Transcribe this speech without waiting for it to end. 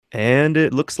And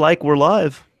it looks like we're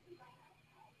live.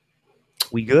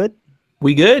 We good?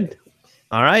 We good?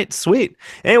 All right, sweet.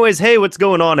 Anyways, hey, what's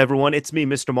going on, everyone? It's me,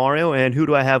 Mr. Mario, and who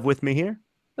do I have with me here?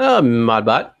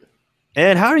 Modbot.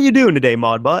 And how are you doing today,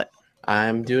 Modbot?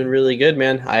 I'm doing really good,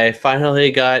 man. I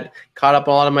finally got caught up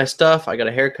on a lot of my stuff. I got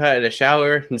a haircut and a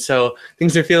shower, and so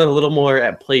things are feeling a little more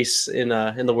at place in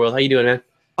the world. How you doing, man?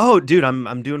 Oh, dude,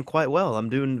 I'm doing quite well. I'm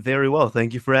doing very well.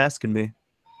 Thank you for asking me.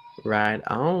 Right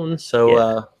on. So,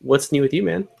 Yeah. what's new with you,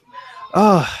 man?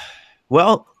 Oh,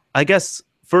 well, I guess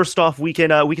first off, we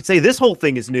can say this whole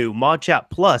thing is new. Mod Chat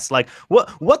Plus. Like,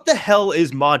 what the hell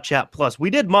is Mod Chat Plus? We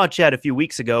did Mod Chat a few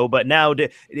weeks ago, but now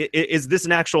is this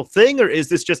an actual thing, or is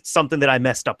this just something that I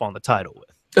messed up on the title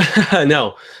with?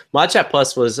 No, ModChat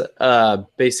Plus was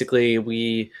basically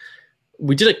we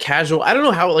did a casual. I don't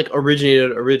know how it like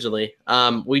originated originally.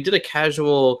 We did a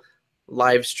casual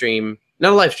live stream,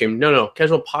 not a live stream, no,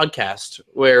 casual podcast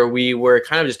where we were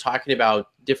kind of just talking about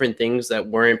different things that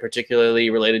weren't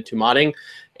particularly related to modding,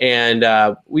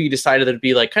 and we decided that it'd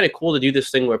be like kind of cool to do this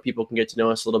thing where people can get to know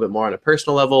us a little bit more on a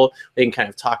personal level. They can kind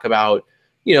of talk about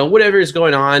whatever is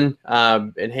going on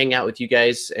and hang out with you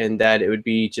guys, and that it would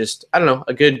be just I don't know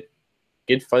a good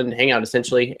fun hangout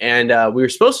essentially. And we were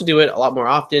supposed to do it a lot more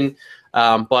often.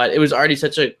 But it was already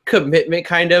such a commitment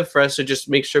kind of for us to just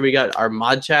make sure we got our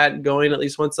mod chat going at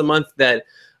least once a month that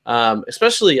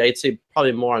especially I'd say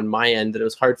probably more on my end that it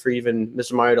was hard for even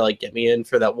Mr. Mario to like get me in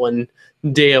for that one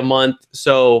day a month.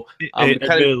 So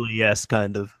Admittedly, yes,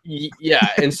 kind of.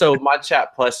 yeah. And so mod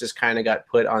chat plus just kind of got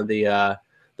put on the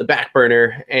back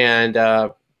burner. And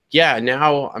yeah,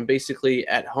 now I'm basically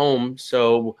at home.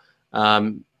 So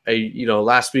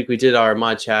last week we did our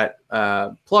mod chat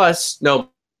plus no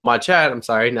mod chat. I'm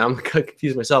sorry. Now I'm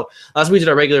confused myself. Last week we did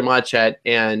our regular mod chat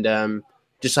and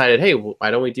decided, hey, why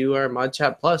don't we do our mod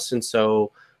chat plus? And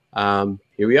so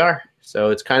here we are. So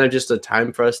it's kind of just a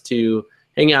time for us to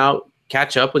hang out,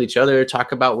 catch up with each other,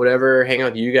 talk about whatever, hang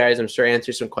out with you guys. I'm sure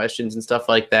answer some questions and stuff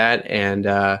like that. And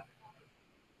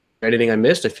anything I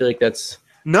missed, I feel like that's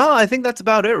No, I think that's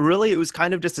about it. Really, it was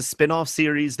kind of just a spin-off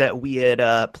series that we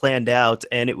had planned out,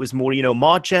 and it was more,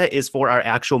 Mod Chat is for our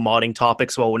actual modding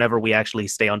topics. Well, whenever we actually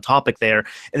stay on topic there,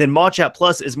 and then Mod Chat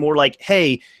Plus is more like,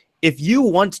 hey, if you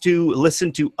want to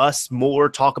listen to us more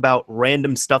talk about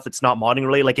random stuff that's not modding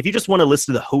related, like if you just want to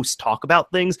listen to the host talk about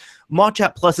things, Mod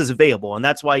Chat Plus is available, and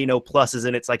that's why Plus is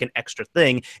in. It's like an extra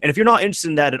thing. And if you're not interested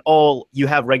in that at all, you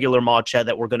have regular Mod Chat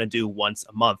that we're going to do once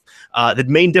a month. The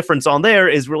main difference on there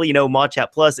is really, Mod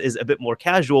Chat Plus is a bit more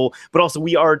casual, but also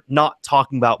we are not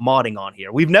talking about modding on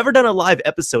here. We've never done a live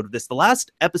episode of this. The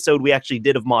last episode we actually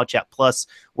did of Mod Chat Plus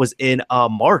was in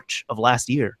March of last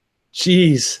year.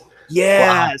 jeez. Yeah.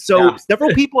 Wow. So Yeah.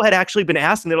 several people had actually been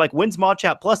asking, they're like, when's Mod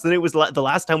Chat Plus? And it was the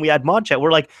last time we had Mod Chat.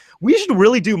 We're like, we should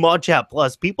really do Mod Chat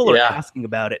Plus. People are Yeah. asking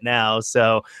about it now.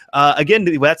 So again,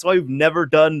 that's why we've never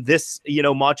done this,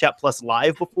 Mod Chat Plus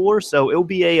live before. So it'll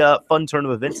be a fun turn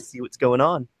of events to see what's going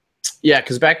on. Yeah,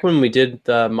 because back when we did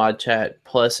the Mod Chat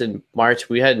Plus in March,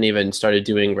 we hadn't even started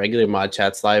doing regular Mod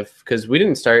Chats live because we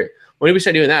didn't start. When did we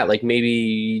start doing that? Like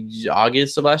maybe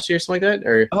August of last year, something like that?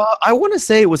 Or I want to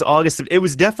say it was August. It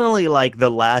was definitely like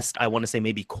the last, I want to say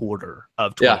maybe quarter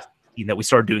of 2016 that we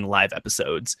started doing live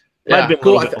episodes. Might have been a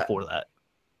little bit before that.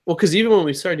 Well, because even when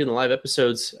we started doing the live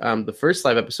episodes, the first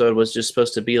live episode was just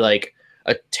supposed to be like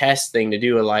a test thing to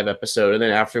do a live episode. And then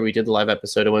after we did the live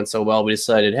episode, it went so well, we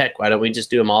decided, heck, why don't we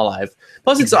just do them all live?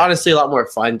 Plus, it's honestly a lot more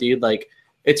fun, dude. Like,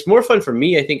 it's more fun for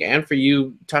me, I think, and for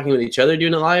you talking with each other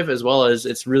doing it live, as well as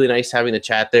it's really nice having the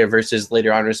chat there versus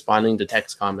later on responding to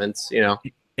text comments,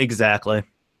 Exactly.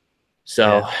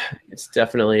 So it's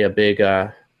definitely a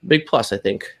big plus, I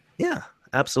think. Yeah,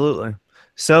 absolutely.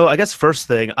 So I guess first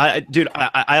thing, I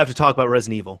have to talk about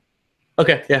Resident Evil.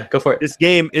 Okay, yeah, go for it. This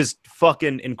game is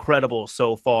fucking incredible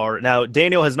so far. Now,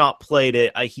 Daniel has not played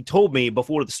it. He told me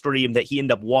before the stream that he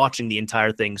ended up watching the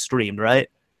entire thing streamed, right?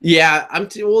 Yeah,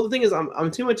 well, the thing is, I'm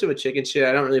too much of a chicken shit.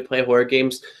 I don't really play horror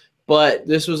games, but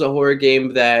this was a horror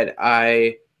game that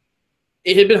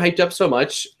it had been hyped up so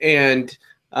much, and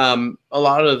a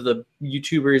lot of the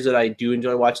YouTubers that I do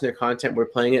enjoy watching their content were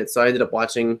playing it, so I ended up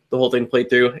watching the whole thing played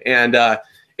through, and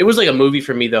it was like a movie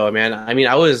for me, though, man. I mean,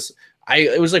 it was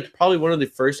like probably one of the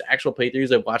first actual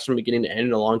playthroughs I've watched from beginning to end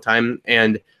in a long time,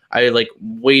 and I like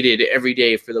waited every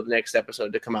day for the next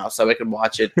episode to come out so I could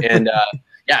watch it, and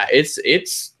yeah, it's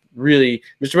really.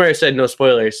 Mr. Mario said no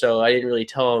spoilers, so I didn't really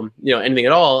tell him anything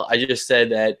at all. I just said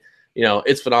that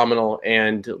it's phenomenal,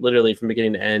 and literally from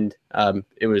beginning to end,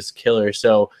 it was killer.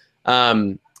 So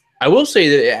I will say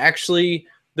that actually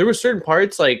there were certain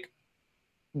parts like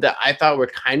that I thought were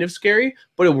kind of scary,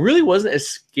 but it really wasn't as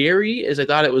scary as I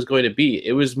thought it was going to be.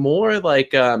 It was more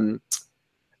like,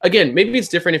 again, maybe it's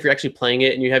different if you're actually playing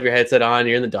it and you have your headset on,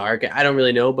 you're in the dark. I don't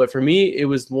really know, but for me, it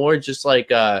was more just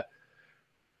like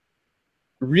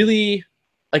really,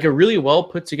 like a really well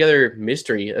put together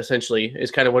mystery. Essentially,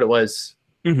 is kind of what it was.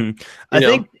 I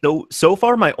think though so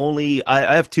far I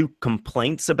have two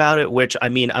complaints about it, which I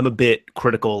mean I'm a bit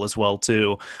critical as well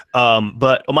too.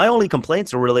 But my only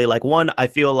complaints are really like one, I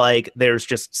feel like there's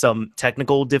just some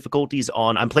technical difficulties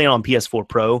on. I'm playing on PS4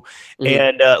 Pro,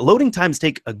 and loading times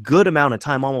take a good amount of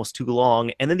time, almost too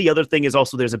long. And then the other thing is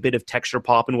also there's a bit of texture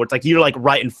popping where it's like you're like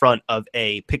right in front of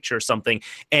a picture or something,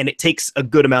 and it takes a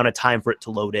good amount of time for it to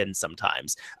load in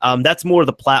sometimes. That's more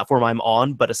the platform I'm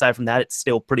on, but aside from that, it's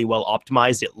still pretty well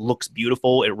optimized. It looks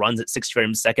beautiful. It runs at 60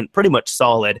 frames a second, pretty much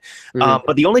solid.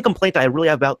 But the only complaint I really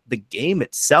have about the game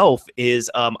itself is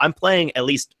I'm playing, at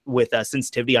least with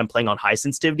sensitivity, I'm playing on high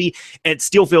sensitivity, and it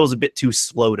still feels a bit too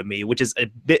slow to me, which is a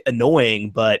bit annoying.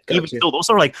 But even still,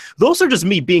 those are just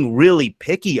me being really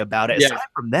picky about it.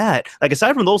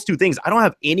 Aside from those two things, I don't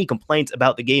have any complaints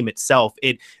about the game itself.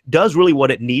 It does really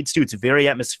what it needs to. It's very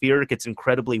atmospheric. It's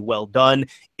incredibly well done.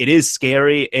 It is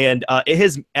scary, and it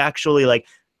has actually like.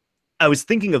 I was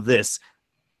thinking of this.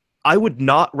 I would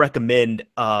not recommend,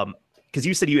 because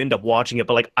you said you end up watching it,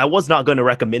 but like I was not going to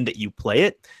recommend that you play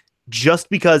it, just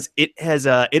because it has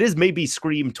made me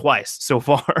scream twice so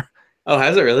far. Oh,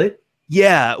 has it really?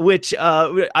 Yeah, which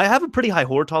I have a pretty high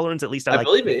horror tolerance. At least I like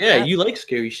believe it. Yeah, you like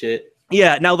scary shit.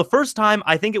 Yeah, now the first time,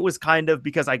 I think it was kind of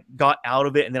because I got out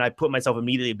of it and then I put myself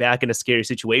immediately back in a scary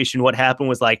situation. What happened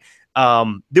was like,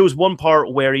 there was one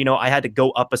part where, I had to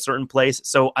go up a certain place.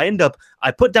 So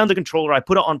I put down the controller, I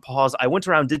put it on pause. I went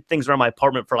around, did things around my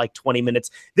apartment for like 20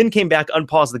 minutes, then came back,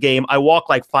 unpaused the game. I walk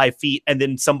like 5 feet and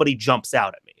then somebody jumps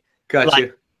out at me. Got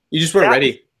you. You just weren't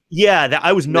ready. Yeah,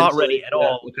 I was not ready at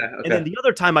all. Okay. And then the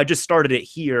other time I just started it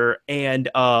here, and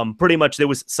pretty much there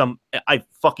was I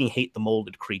fucking hate the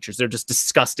molded creatures. They're just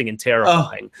disgusting and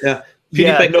terrifying. Oh, yeah.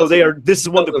 Yeah, no, they are. This is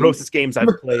one of the grossest games I've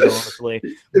played, honestly.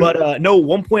 But no,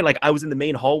 one point, like I was in the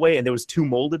main hallway and there was 2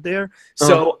 molded there.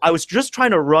 So I was just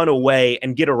trying to run away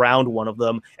and get around one of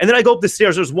them. And then I go up the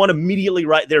stairs. There's one immediately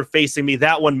right there facing me.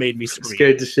 That one made me scream.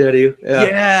 Scared to shit you.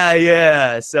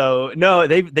 Yeah. So no,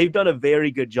 they've done a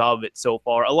very good job of it so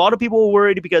far. A lot of people were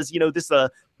worried because this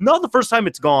not the first time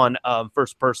it's gone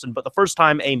first person, but the first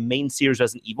time a main series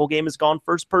Resident Evil game has gone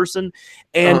first person,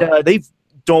 and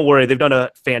don't worry, they've done a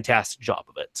fantastic job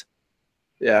of it.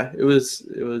 Yeah, it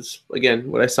was again,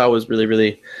 what I saw was really,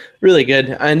 really, really good.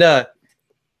 And I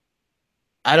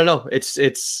don't know,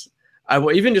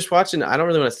 even just watching, I don't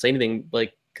really want to say anything,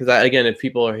 like, because again, if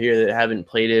people are here that haven't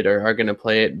played it or are going to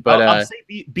play it, but I'll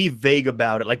say be vague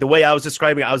about it. Like the way I was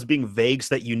describing it, I was being vague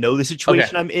so that the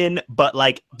situation I'm in, but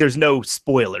like there's no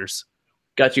spoilers.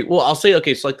 Got you. Well, I'll say,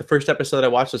 okay, so like the first episode I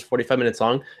watched was 45 minutes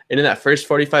long. And in that first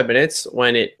 45 minutes,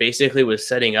 when it basically was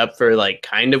setting up for like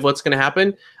kind of what's going to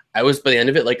happen, I was by the end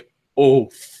of it like, oh,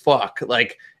 fuck.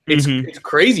 Like it's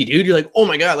crazy, dude. You're like, oh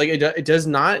my God. Like it does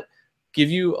not give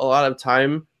you a lot of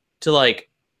time to like,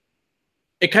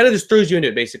 it kind of just throws you into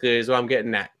it basically is what I'm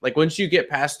getting at. Like once you get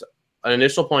past an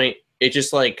initial point, it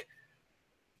just like,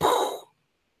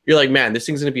 you're like, man, this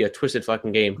thing's gonna be a twisted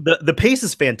fucking game. The pace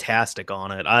is fantastic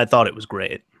on it. I thought it was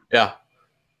great. Yeah.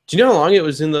 Do you know how long it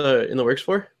was in the works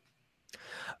for?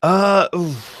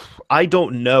 I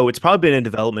don't know. It's probably been in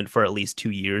development for at least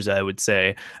 2 years, I would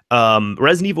say.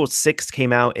 Resident Evil 6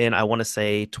 came out in, I want to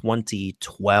say,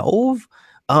 2012.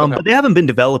 But they haven't been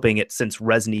developing it since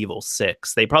Resident Evil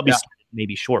 6. They probably started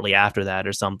maybe shortly after that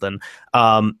or something.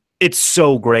 It's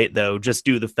so great, though, just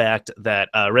due to the fact that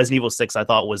Resident Evil 6 I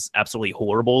thought was absolutely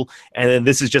horrible. And then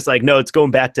this is just like, no, it's going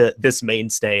back to this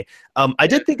mainstay. I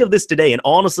did think of this today, and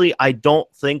honestly, I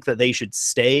don't think that they should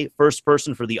stay first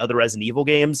person for the other Resident Evil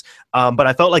games. But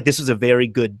I felt like this was a very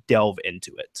good delve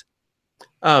into it.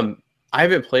 I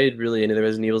haven't played really any of the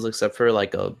Resident Evils except for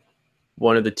like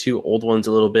one of the 2 old ones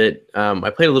a little bit.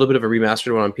 I played a little bit of a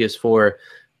remastered one on PS4.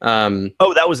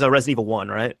 That was Resident Evil 1,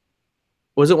 right?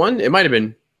 Was it 1? It might have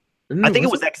been. I think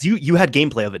it was that because you had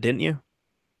gameplay of it, didn't you?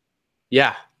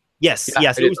 Yeah. Yes. So it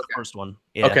was the first one.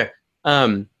 Yeah. Okay.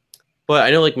 But I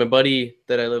know like my buddy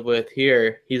that I live with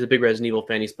here, he's a big Resident Evil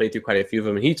fan. He's played through quite a few of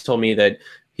them, and he told me that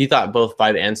he thought both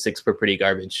 5 and 6 were pretty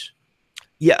garbage.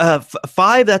 Yeah,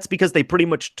 5. That's because they pretty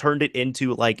much turned it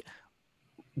into like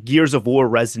Gears of War,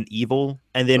 Resident Evil,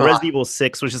 and then Resident Evil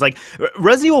 6, which is like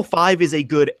Resident Evil 5 is a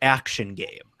good action game.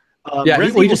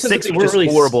 Resident Evil 6 was just really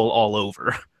horrible all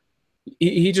over.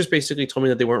 He just basically told me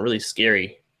that they weren't really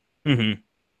scary. Mm-hmm.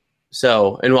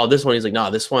 So, and while this one, he's like, nah,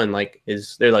 this one like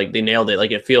is they're like they nailed it.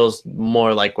 Like it feels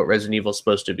more like what Resident Evil is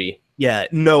supposed to be. Yeah,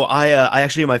 no, I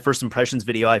actually in my first impressions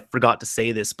video I forgot to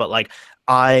say this, but like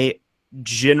I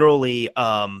generally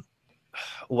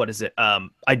what is it?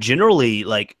 I generally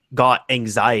like got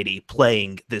anxiety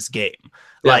playing this game.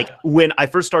 Yeah, Like when I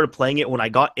first started playing it, when I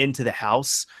got into the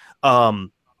house,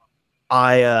 um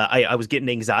I was getting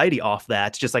anxiety off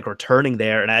that, just like returning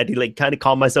there, and I had to like kind of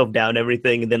calm myself down and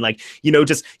everything, and then like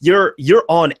just you're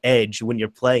on edge when you're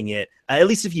playing it. At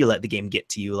least if you let the game get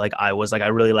to you, like I was, like I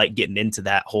really like getting into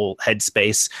that whole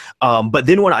headspace. But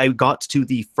then when I got to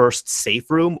the first safe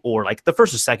room, or like the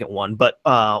first or second one, but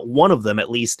one of them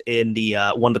at least in the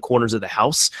one of the corners of the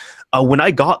house, when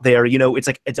I got there, it's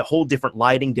like it's a whole different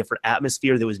lighting, different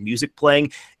atmosphere. There was music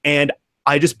playing, and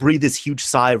I just breathed this huge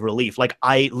sigh of relief. Like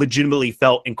I legitimately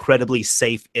felt incredibly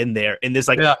safe in there, in this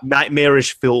like yeah,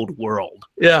 nightmarish filled world.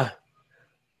 yeah,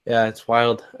 yeah. It's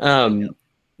wild.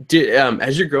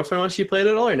 Has your girlfriend watched you play it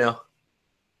at all or no?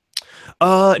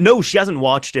 No, she hasn't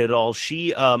watched it at all.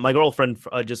 She, my girlfriend,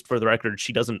 just for the record,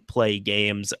 she doesn't play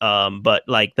games. But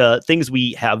like the things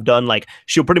we have done, like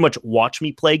she'll pretty much watch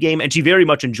me play game, and she very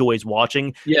much enjoys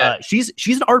watching. Yeah. She's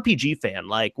an RPG fan.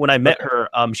 Like when I met Okay. her,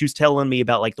 she was telling me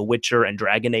about like The Witcher and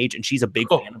Dragon Age, and she's a big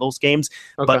Cool. fan of those games,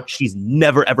 Okay. but she's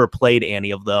never ever played any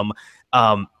of them.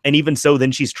 And even so,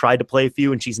 then she's tried to play a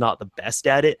few, and she's not the best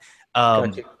at it.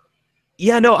 Gotcha.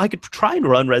 Yeah, no, I could try and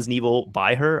run Resident Evil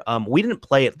by her. We didn't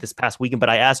play it this past weekend, but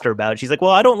I asked her about it. She's like,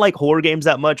 "Well, I don't like horror games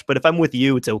that much, but if I'm with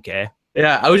you, it's okay."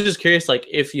 Yeah, I was just curious, like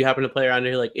if you happen to play around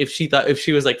here, like if she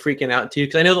was like freaking out too,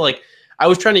 because I know that like I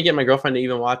was trying to get my girlfriend to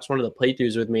even watch one of the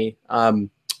playthroughs with me.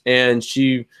 And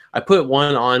I put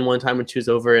one on one time when she was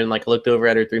over, and like looked over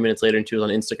at her 3 minutes later, and she was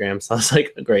on Instagram. So I was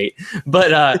like, great.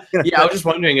 But yeah, I was just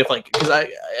wondering if like, because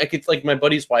I could like my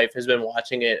buddy's wife has been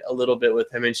watching it a little bit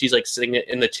with him, and she's like sitting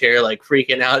in the chair like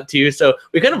freaking out too. So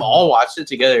we kind of all watched it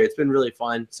together. It's been really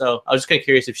fun. So I was just kind of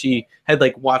curious if she had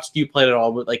like watched you play it at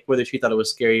all, but like whether she thought it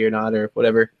was scary or not or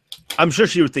whatever. I'm sure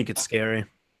she would think it's scary.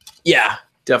 Yeah,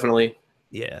 definitely.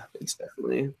 Yeah. It's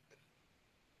definitely.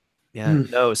 Yeah,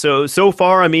 no. So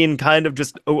far, I mean, kind of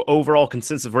just overall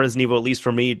consensus of Resident Evil, at least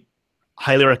for me,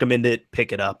 highly recommend it.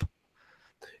 Pick it up.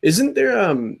 Isn't there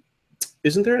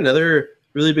another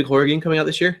really big horror game coming out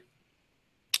this year?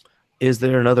 Is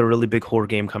there another really big horror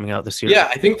game coming out this year? Yeah,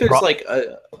 I think there's like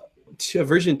a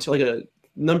version to like a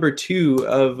number 2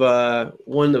 of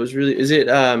one that was really. Is it?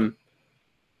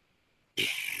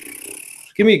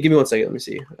 Give me 1 second. Let me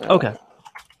see. Okay.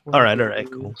 All right.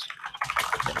 Cool.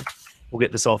 We'll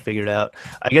get this all figured out.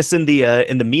 I guess in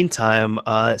the meantime,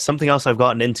 something else I've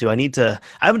gotten into. I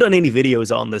haven't done any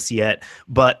videos on this yet,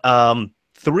 but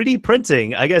 3D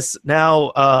printing. I guess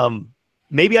now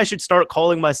maybe I should start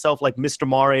calling myself like Mr.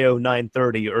 Mario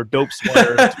 930 or Dope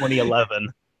Sweater 2011.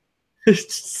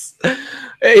 It's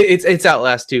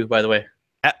Outlast 2, by the way.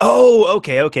 Oh,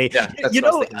 okay. Yeah, that's You what I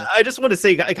was know, thinking of. I just want to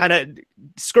say, kind of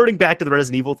skirting back to the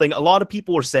Resident Evil thing, a lot of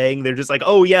people are saying they're just like,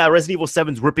 oh, yeah, Resident Evil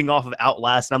 7's ripping off of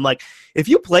Outlast. And I'm like, if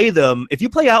you play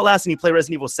Outlast and you play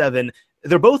Resident Evil 7,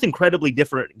 they're both incredibly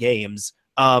different games.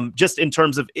 Just in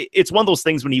terms of, it's one of those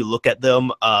things when you look at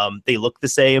them, they look the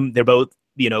same. They're both,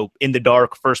 in the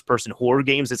dark first person horror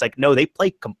games. It's like, no, they play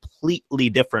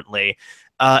completely differently.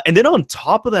 And then on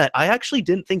top of that, I actually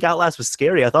didn't think Outlast was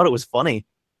scary. I thought it was funny.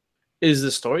 Is the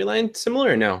storyline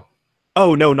similar or no?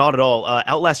 Oh, no, not at all.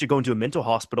 Outlast, you're going to a mental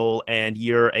hospital and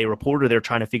you're a reporter there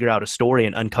trying to figure out a story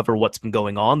and uncover what's been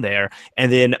going on there.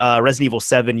 And then Resident Evil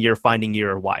 7, you're finding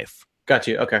your wife. Got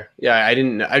you. Okay. Yeah,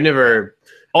 I've never.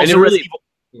 Also, never really.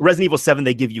 Resident Evil 7,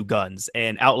 they give you guns,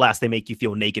 and Outlast, they make you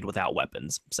feel naked without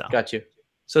weapons. So Got you.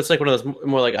 So it's like one of those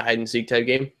more like a hide and seek type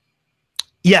game.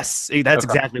 yes, that's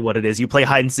Okay. exactly what it is. You play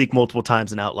hide and seek multiple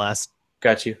times in Outlast.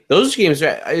 Got you. Those games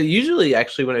are usually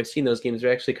actually when I've seen those games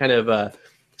are actually kind of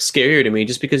scarier to me,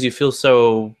 just because you feel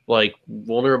so like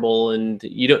vulnerable and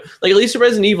you don't like. At least in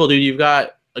Resident Evil, dude, you've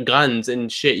got guns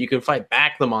and shit. You can fight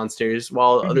back the monsters.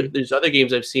 While there's other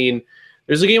games I've seen.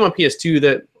 There's a game on PS2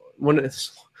 that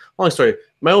long story.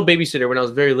 My old babysitter when I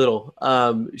was very little.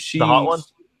 She The hot one?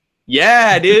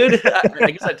 Yeah, dude.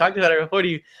 I guess I talked about her before to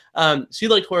you. She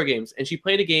liked horror games, and she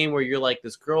played a game where you're like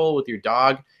this girl with your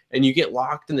dog, and you get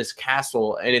locked in this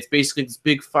castle, and it's basically this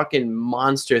big fucking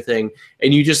monster thing,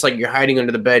 and you just like you're hiding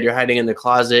under the bed, you're hiding in the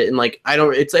closet, and like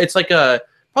it's like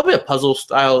probably a puzzle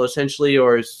style essentially,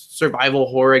 or survival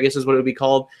horror, I guess is what it would be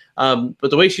called. But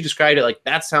the way she described it, like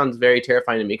that sounds very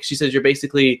terrifying to me, because she says you're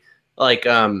basically like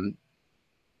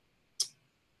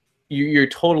you're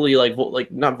totally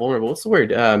like not vulnerable. What's the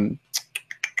word? I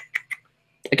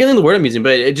can't think of the word I'm using,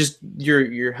 but it just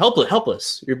you're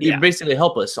helpless. You're basically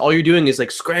helpless. All you're doing is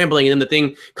like scrambling, and then the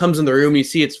thing comes in the room. You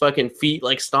see its fucking feet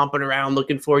like stomping around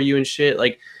looking for you and shit.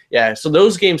 Like, yeah. So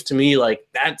those games to me, like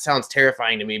that sounds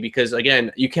terrifying to me because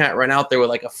again, you can't run out there with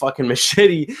like a fucking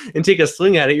machete and take a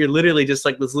swing at it. You're literally just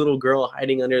like this little girl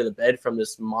hiding under the bed from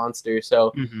this monster.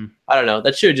 So I don't know.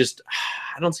 That should just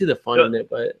I don't see the fun in it.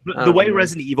 But the way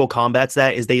Resident Evil combats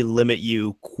that is they limit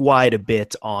you quite a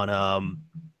bit on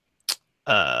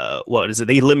what is it?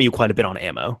 They limit you quite a bit on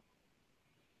ammo.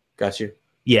 Got you.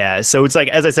 Yeah, so it's like,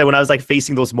 as I said, when I was like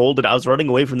facing those molded, I was running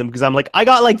away from them because I'm like, I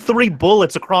got like 3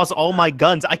 bullets across all my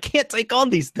guns. I can't take on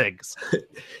these things.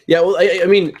 Yeah, well, I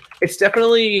mean, it's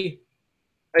definitely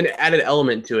an added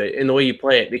element to it in the way you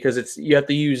play it because you have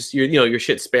to use your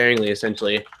shit sparingly,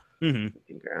 essentially. Mm-hmm.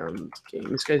 Hunting Grounds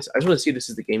games, guys. I just want to see if this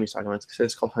is the game he's talking about.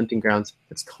 It's called Hunting Grounds.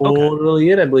 It's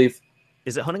totally it, I believe.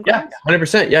 Is it Hunting Grounds? Yeah,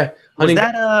 100%. Yeah.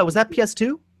 Was that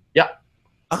PS2? Yeah.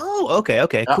 Oh,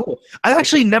 okay, cool. I've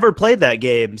actually never played that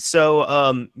game. So,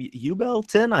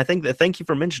 Ubel10, thank you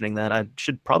for mentioning that. I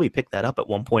should probably pick that up at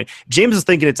one point. James is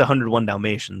thinking it's 101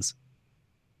 Dalmatians.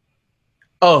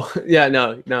 Oh, yeah,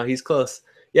 no, he's close.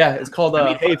 Yeah, it's called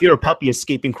hey, if you're a puppy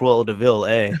escaping Cruella de Vil,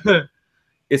 eh?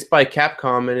 It's by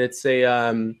Capcom and it's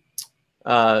a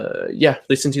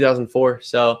released in 2004.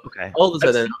 So all of a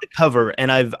sudden, the cover,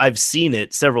 and I've seen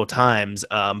it several times,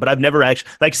 but I've never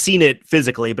actually seen it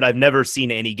physically, but I've never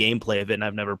seen any gameplay of it, and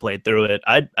I've never played through it.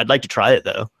 I'd like to try it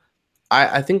though.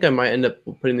 I think I might end up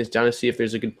putting this down to see if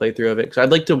there's a good playthrough of it because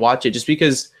I'd like to watch it just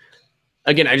because.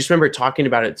 Again, I just remember talking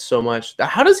about it so much.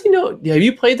 How does he know? Have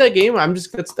you played that game?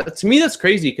 To me that's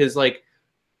crazy because like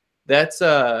that's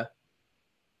to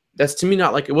me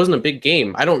not like it wasn't a big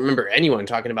game. I don't remember anyone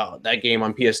talking about that game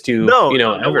on PS2.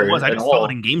 No, ever. It was. I just saw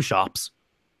it in game shops.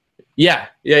 Yeah.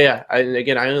 And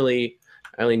again, I only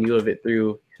knew of it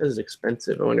through. It says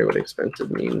expensive. I wonder what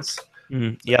expensive means.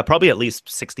 Yeah, probably at least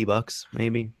 $60,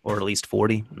 maybe, or at least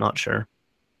 40. I'm not sure.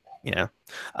 Yeah,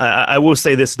 I will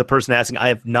say this: the person asking, I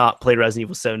have not played Resident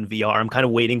Evil 7 VR. I'm kind of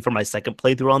waiting for my second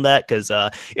playthrough on that because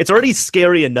it's already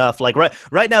scary enough. Like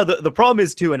right now, the problem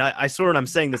is too, and I swear when I'm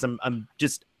saying this, I'm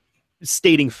just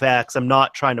stating facts. I'm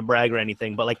not trying to brag or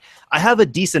anything, but like I have a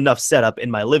decent enough setup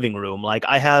in my living room. Like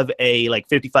I have a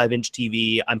 55-inch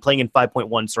TV. I'm playing in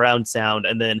 5.1 surround sound,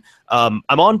 and then I'm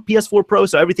on PS4 Pro,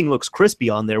 so everything looks crispy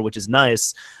on there, which is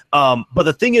nice. But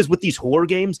the thing is with these horror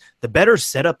games, the better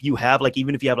setup you have, like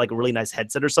even if you have like a really nice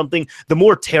headset or something, the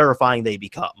more terrifying they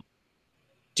become.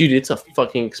 Dude, it's a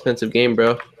fucking expensive game,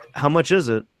 bro. How much is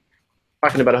it?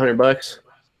 Talking about $100.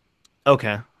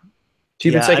 Okay.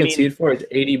 Cheapest I can see it for is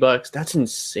 $80. That's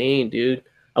insane, dude.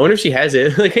 I wonder if she has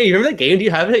it. Like, hey, you remember that game? Do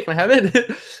you have it? Can I have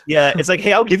it? Yeah, it's like,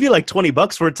 hey, I'll give you like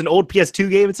 $20 for it. It's an old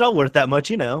PS2 game. It's not worth that much,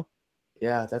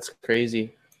 Yeah, that's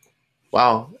crazy.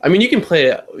 Wow. I mean, you can play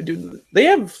it. Dude, I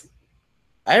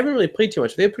haven't really played too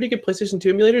much. They have pretty good PlayStation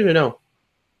 2 emulators or no?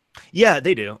 Yeah,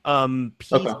 they do.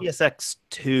 PSX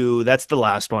 2, that's the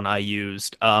last one I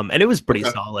used. And it was pretty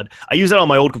solid. I use it on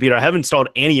my old computer. I haven't installed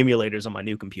any emulators on my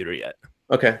new computer yet.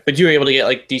 Okay. But you were able to get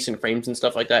like decent frames and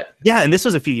stuff like that? Yeah, and this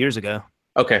was a few years ago.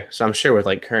 Okay. So I'm sure with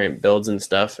like current builds and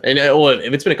stuff. And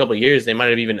if it's been a couple of years, they might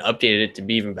have even updated it to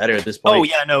be even better at this point. Oh,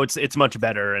 yeah, no, it's much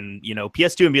better. And,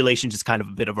 PS2 emulation is kind of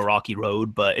a bit of a rocky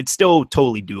road, but it's still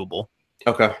totally doable.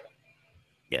 Okay.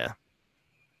 Yeah.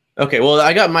 Okay, well,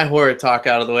 I got my horror talk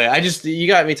out of the way. You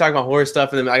got me talking about horror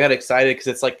stuff, and then I got excited because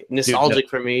it's like nostalgic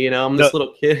for me. I'm this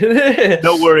little kid.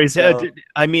 No worries. So,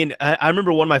 I mean, I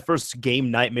remember one of my first game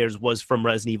nightmares was from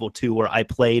Resident Evil 2, where I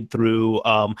played through.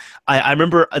 I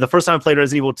remember the first time I played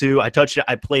Resident Evil 2, I touched it.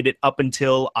 I played it up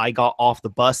until I got off the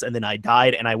bus, and then I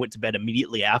died, and I went to bed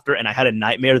immediately after, and I had a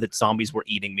nightmare that zombies were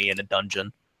eating me in a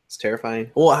dungeon. It's terrifying.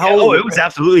 Well, it was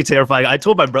absolutely terrifying. I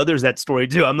told my brothers that story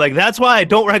too. I'm like, that's why I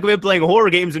don't recommend playing horror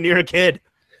games when you're a kid.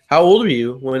 How old were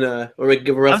you when roughly?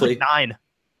 I was like 9.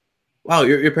 Wow,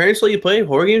 your parents let you play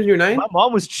horror games when you were 9? My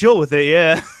mom was chill with it,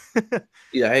 yeah.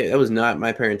 Yeah, that was not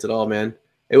my parents at all, man.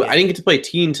 I didn't get to play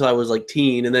teen until I was like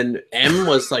teen, and then M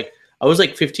was like I was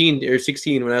like 15 or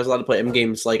 16 when I was allowed to play M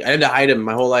games. Like I had to hide them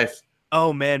my whole life.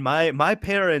 Oh man, my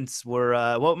parents were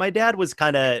my dad was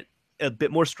kind of a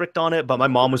bit more strict on it, but my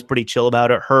mom was pretty chill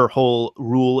about it. Her whole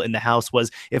rule in the house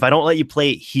was if I don't let you play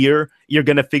it here, you're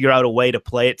gonna figure out a way to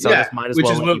play it. So I just might as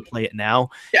well let you play it now.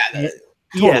 Yeah,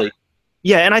 totally.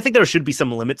 Yeah, and I think there should be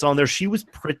some limits on there. She was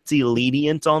pretty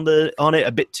lenient on it,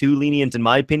 a bit too lenient in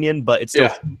my opinion, but it's still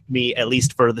me at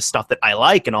least for the stuff that I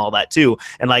like and all that too.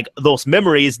 And like those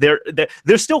memories, they're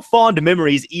still fond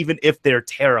memories, even if they're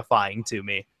terrifying to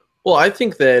me. Well, I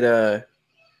think that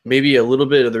maybe a little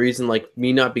bit of the reason, like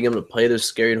me not being able to play those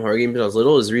scary and horror games when I was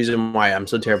little, is the reason why I'm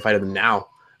so terrified of them now.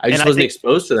 I just wasn't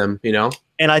exposed to them, you know?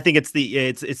 And I think it's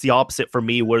the opposite for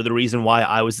me, where the reason why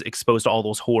I was exposed to all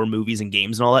those horror movies and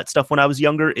games and all that stuff when I was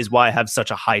younger is why I have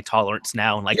such a high tolerance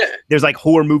now. And like, there's like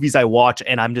horror movies I watch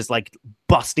and I'm just like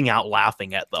busting out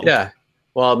laughing at them. Yeah.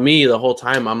 Well, me the whole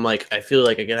time, I'm like, I feel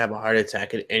like I could have a heart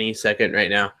attack at any second right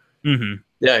now. Mm-hmm.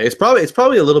 Yeah, it's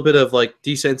probably a little bit of like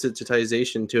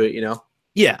desensitization to it, you know?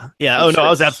 Yeah. Oh no, I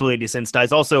was absolutely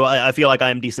desensitized. Also, I feel like I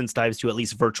am desensitized to at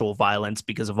least virtual violence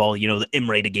because of all, the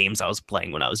M-rated games I was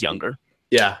playing when I was younger.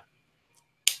 Yeah.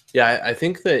 I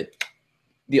think that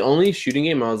the only shooting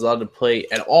game I was allowed to play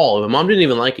at all, my mom didn't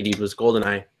even like it, dude, was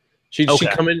GoldenEye. She'd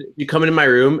come into my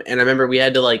room, and I remember we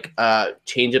had to like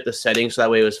change up the settings so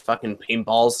that way it was fucking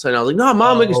paintballs. And I was like, no,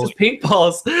 mom, it's just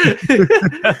paintballs.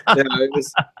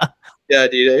 Yeah,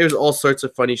 dude, it was all sorts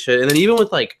of funny shit. And then even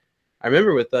with like, I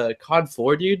remember with COD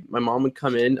 4, dude, my mom would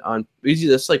come in on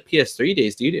this like PS3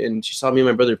 days, dude, and she saw me and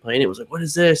my brother playing it. Was like, what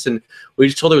is this? And we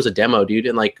just told her it was a demo, dude,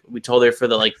 and like we told her for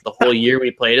the whole year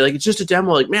we played it, like it's just a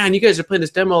demo. Like, man, you guys are playing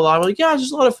this demo a lot. I'm like, yeah, it's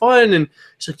just a lot of fun. And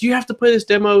she's like, you have to play this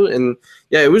demo. And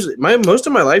yeah, it was most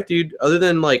of my life, dude. Other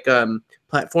than like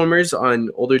platformers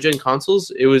on older gen consoles,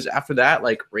 it was after that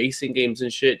like racing games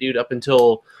and shit, dude. Up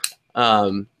until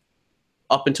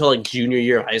like junior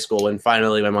year of high school, when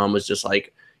finally my mom was just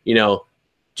like,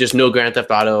 just no Grand Theft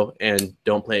Auto and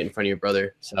don't play it in front of your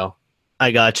brother. So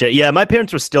I gotcha. Yeah, my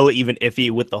parents were still even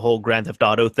iffy with the whole Grand Theft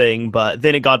Auto thing, but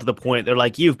then it got to the point they're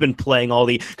like, you've been playing all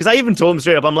the, because I even told them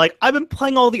straight up, I'm like, I've been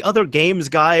playing all the other games,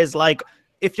 guys. Like,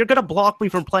 if you're gonna block me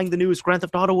from playing the newest Grand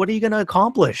Theft Auto, what are you gonna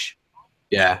accomplish?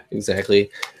 Yeah, exactly.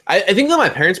 I think that my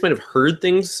parents might have heard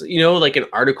things, like in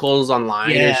articles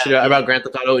online and shit about Grand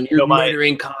Theft Auto and you're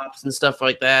murdering cops and stuff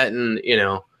like that, and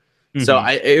Mm-hmm. So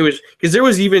it was because there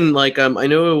was even like I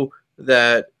know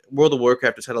that World of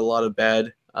Warcraft has had a lot of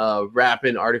bad rap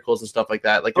in articles and stuff like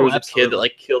that. Like there was a kid that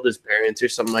like killed his parents or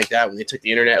something like that when they took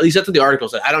the internet. At least that's what the article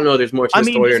said. I don't know if there's more to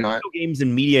the story or not. Games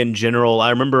and media in general. I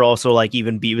remember also like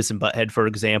even Beavis and Butthead, for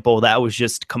example, that was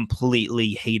just completely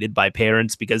hated by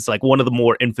parents because like one of the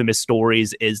more infamous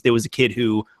stories is there was a kid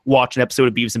who watched an episode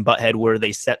of Beavis and Butthead where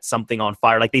they set something on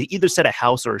fire. Like they either set a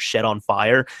house or a shed on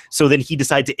fire. So then he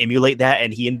decided to emulate that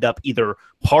and he ended up either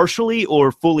partially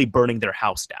or fully burning their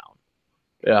house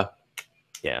down.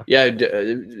 Yeah,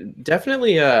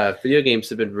 definitely. Video games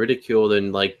have been ridiculed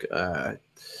and like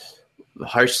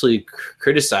harshly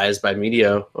criticized by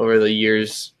media over the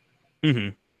years. Mm-hmm.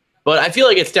 But I feel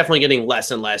like it's definitely getting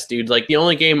less and less, dude. Like the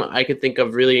only game I could think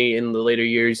of really in the later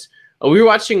years, we were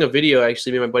watching a video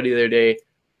actually, me and my buddy the other day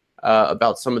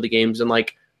about some of the games and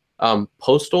like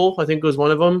Postal, I think was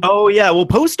one of them. Oh yeah, well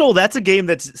Postal, that's a game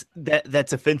that's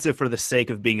offensive for the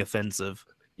sake of being offensive.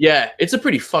 Yeah, it's a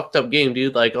pretty fucked up game,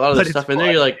 dude. Like a lot of the stuff in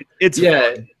there, you're like, it's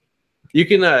fun. You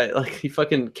can like you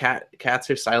fucking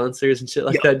cats are silencers and shit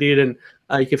like that, dude, and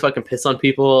you can fucking piss on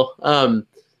people.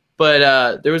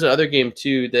 But there was another game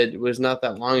too that was not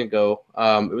that long ago.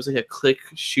 It was like a click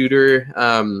shooter.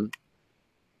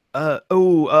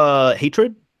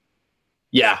 Hatred.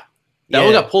 Yeah, that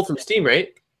one got pulled from Steam,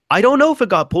 right? I don't know if it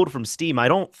got pulled from Steam. I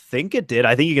don't think it did.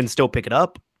 I think you can still pick it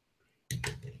up.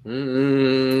 I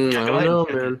don't know,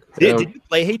 man. Did you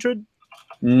play Hatred?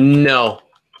 No.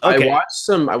 Okay. I watched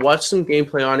some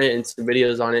gameplay on it and some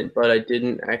videos on it, but I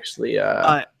didn't actually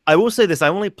I will say this, I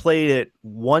only played it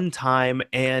one time,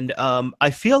 and I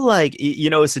feel like,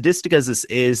 as sadistic as this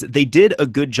is, they did a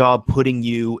good job putting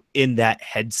you in that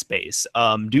headspace.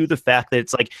 Due to the fact that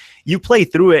it's like, you play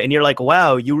through it, and you're like,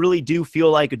 wow, you really do feel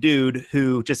like a dude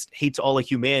who just hates all of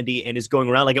humanity and is going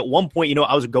around. Like, at one point,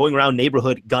 I was going around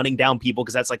neighborhood gunning down people,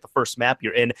 because that's like the first map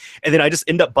you're in, and then I just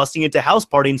end up busting into house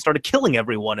party and started killing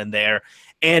everyone in there.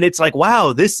 And it's like,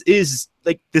 wow, this is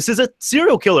a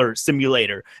serial killer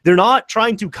simulator. They're not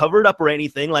trying to cover it up or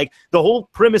anything. Like, the whole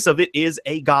premise of it is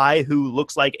a guy who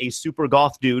looks like a super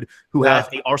goth dude who has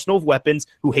an arsenal of weapons,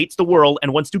 who hates the world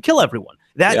and wants to kill everyone.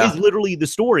 That is literally the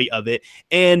story of it.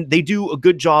 And they do a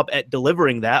good job at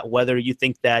delivering that, whether you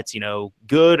think that's,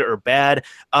 good or bad.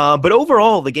 But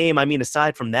overall, the game, I mean,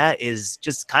 aside from that, is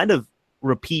just kind of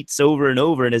repeats over and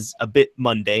over and is a bit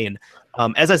mundane.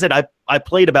 As I said, I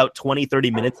played about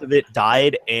 20-30 minutes of it,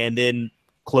 died, and then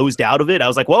closed out of it. I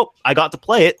was like, well, I got to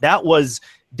play it. That was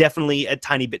definitely a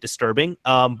tiny bit disturbing,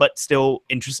 but still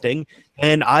interesting.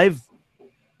 And I've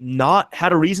not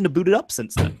had a reason to boot it up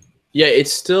since then. Yeah,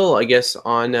 it's still, I guess,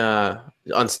 on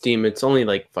Steam. It's only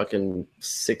like fucking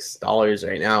 $6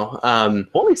 right now.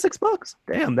 Only $6?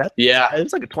 Damn,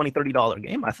 it's like a $20-$30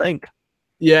 game, I think.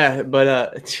 Yeah,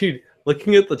 but dude,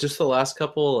 looking at just the last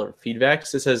couple of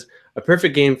feedbacks, it says a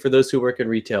perfect game for those who work in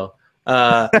retail.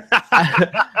 I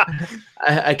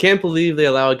can't believe they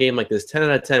allow a game like this. 10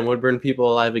 out of 10 would burn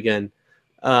people alive again.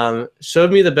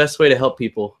 Showed me the best way to help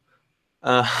people.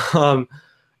 Like some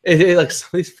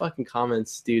of these fucking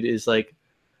comments, dude, is like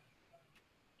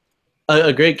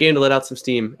a great game to let out some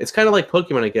steam. It's kind of like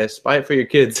Pokemon, I guess. Buy it for your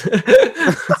kids.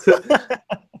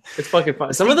 It's fucking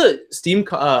fun. Some of the Steam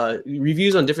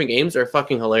reviews on different games are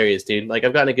fucking hilarious, dude. Like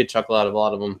I've gotten a good chuckle out of a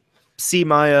lot of them. See,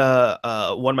 my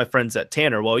one of my friends at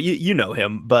Tanner, well, you know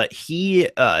him, but he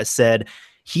said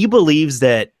he believes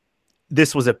that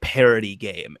this was a parody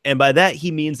game. And by that,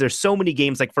 he means there's so many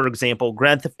games, like, for example,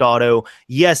 Grand Theft Auto.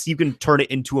 Yes, you can turn it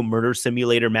into a murder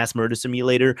simulator, mass murder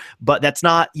simulator, but that's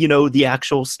not, the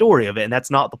actual story of it. And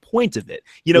that's not the point of it.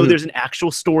 There's an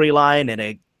actual storyline and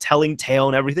a telling tale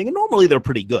and everything. And normally they're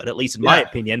pretty good, at least in my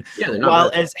opinion. Yeah,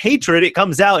 while as Hatred, it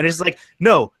comes out and it's like,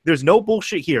 no, there's no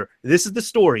bullshit here. This is the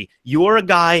story. You're a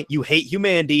guy, you hate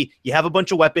humanity, you have a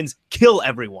bunch of weapons, kill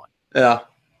everyone. Yeah.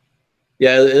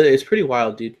 Yeah, it's pretty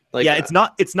wild, dude. Like, yeah, it's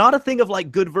not a thing of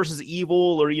like good versus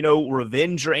evil or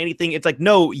revenge or anything. It's like,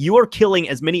 no, you are killing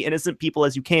as many innocent people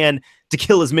as you can to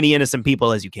kill as many innocent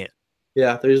people as you can.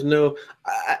 Yeah, there's no.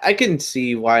 I can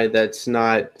see why that's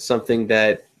not something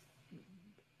that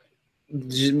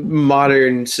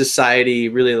modern society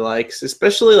really likes,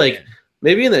 especially like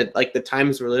maybe in the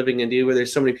times we're living in, dude, where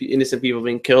there's so many innocent people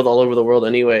being killed all over the world.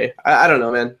 Anyway, I don't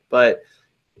know, man, but.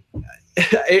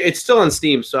 It's still on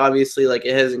Steam, so obviously, like,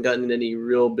 it hasn't gotten in any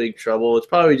real big trouble. It's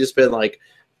probably just been like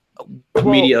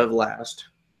media of last.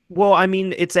 Well, I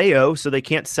mean, it's AO, so they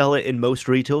can't sell it in most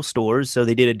retail stores. So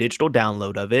they did a digital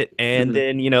download of it, and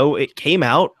then it came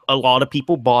out. A lot of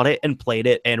people bought it and played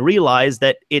it, and realized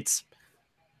that it's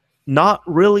not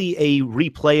really a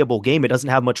replayable game. It doesn't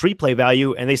have much replay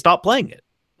value, and they stopped playing it.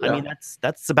 Yeah. I mean,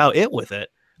 that's about it with it.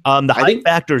 The hype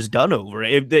factor's done over.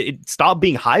 It stopped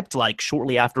being hyped like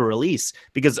shortly after release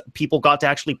because people got to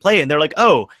actually play it and they're like,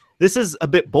 oh, this is a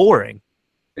bit boring.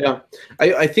 Yeah.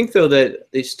 I think, though, that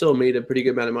they still made a pretty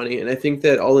good amount of money. And I think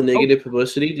that all the negative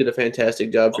publicity did a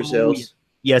fantastic job for sales.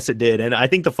 Yes, it did. And I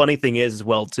think the funny thing is, as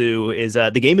well, too, is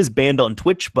the game is banned on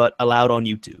Twitch but allowed on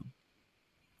YouTube.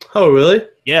 Oh, really?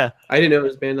 Yeah. I didn't know it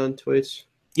was banned on Twitch.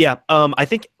 Yeah. I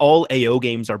think all AO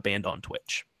games are banned on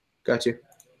Twitch. Got you.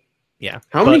 Yeah.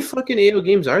 How many fucking AO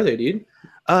games are there, dude?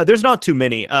 There's not too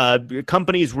many.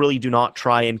 Companies really do not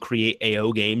try and create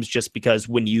AO games just because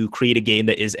when you create a game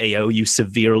that is AO, you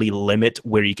severely limit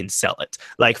where you can sell it.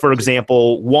 Like, for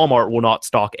example, Walmart will not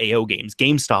stock AO games.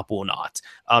 GameStop will not.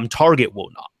 Target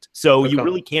will not. So you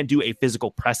really can't do a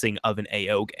physical pressing of an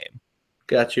AO game.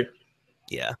 Got you.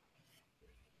 Yeah.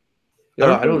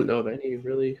 I don't know of any,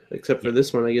 really, except for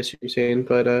this one, I guess you're saying,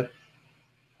 but...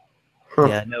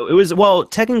 Yeah, no, it was, well,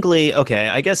 technically, okay,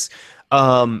 I guess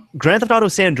Grand Theft Auto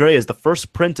San Andreas, the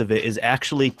first print of it is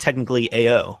actually technically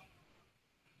AO.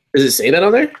 Does it say that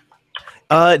on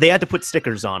there? They had to put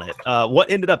stickers on it. What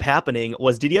ended up happening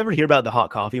was, did you ever hear about the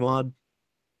hot coffee mod?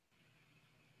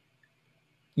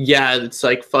 Yeah, it's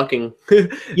like fucking.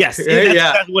 Yes,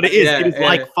 that's what it is. It is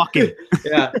like fucking.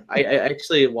 Yeah, I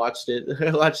actually watched it.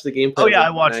 I watched the gameplay. Oh, yeah, I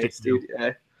watched it too.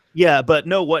 Dude. Yeah, but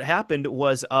no, what happened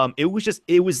was it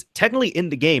was technically in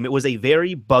the game. It was a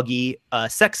very buggy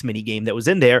sex mini game that was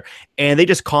in there, and they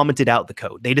just commented out the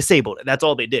code. They disabled it. That's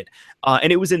all they did.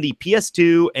 And it was in the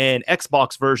PS2 and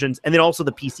Xbox versions, and then also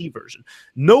the PC version.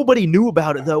 Nobody knew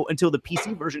about it, though, until the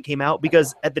PC version came out,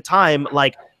 because at the time,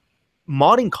 like,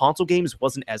 modding console games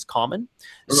wasn't as common.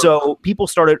 So people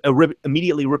started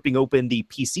immediately ripping open the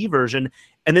PC version,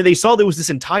 and then they saw there was this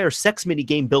entire sex mini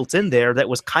game built in there that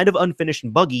was kind of unfinished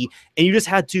and buggy, and you just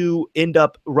had to end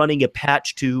up running a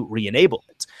patch to re-enable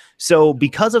it. So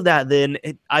because of that, then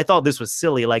I thought this was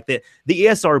silly. Like the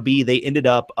ESRB, they ended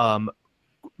up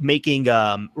making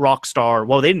Rockstar,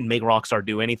 well, they didn't make Rockstar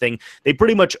do anything. They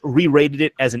pretty much re-rated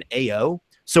it as an AO.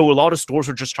 So a lot of stores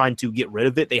were just trying to get rid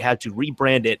of it. They had to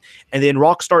rebrand it. And then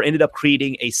Rockstar ended up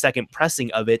creating a second pressing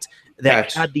of it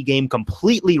that had the game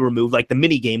completely removed, like the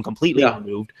mini game completely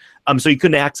removed. So you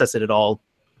couldn't access it at all.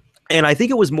 And I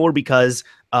think it was more because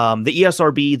the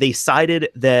ESRB, they cited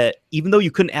that even though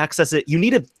you couldn't access it, you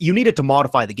needed to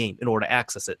modify the game in order to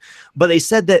access it. But they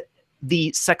said that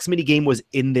the sex mini game was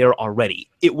in there already.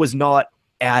 It was not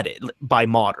added by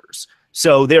modders.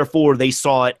 So therefore, they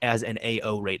saw it as an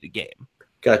AO rated game.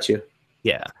 Got you.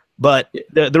 Yeah. But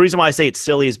the reason why I say it's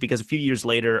silly is because a few years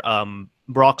later,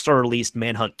 Rockstar released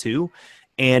Manhunt 2.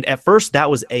 And at first, that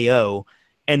was AO.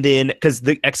 And then, because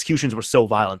the executions were so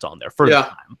violent on there. Time.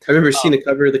 I remember seeing the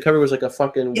cover. The cover was like a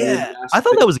fucking weird mask. I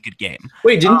thought that was a good game.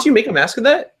 Wait, didn't you make a mask of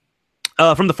that?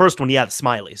 From the first one, the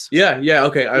smileys. Yeah,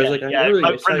 okay. I was like,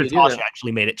 my friend Natasha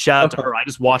actually made it. Shout out to her. I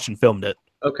just watched and filmed it.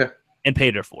 Okay. and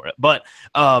paid her for it. But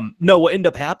no, what ended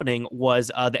up happening was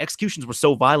the executions were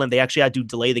so violent, they actually had to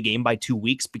delay the game by 2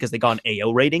 weeks because they got an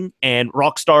AO rating. And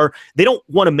Rockstar, they don't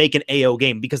want to make an AO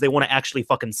game because they want to actually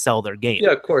fucking sell their game.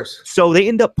 Yeah, of course. So they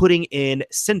end up putting in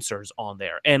censors on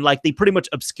there, and like they pretty much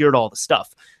obscured all the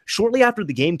stuff. Shortly after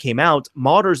the game came out,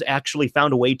 modders actually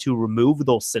found a way to remove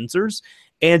those censors.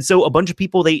 And so a bunch of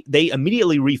people, they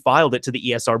immediately refiled it to the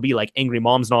ESRB, like Angry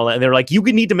Moms and all that. And they're like, you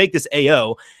need to make this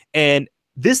AO. And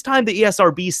this time the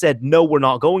ESRB said, no, we're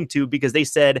not going to, because they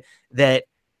said that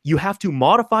you have to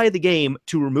modify the game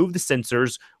to remove the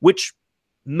censors, which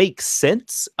makes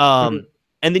sense.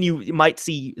 And then you might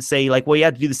say like, well, you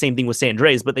had to do the same thing with San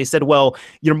Andreas, but they said, well,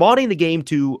 you're modding the game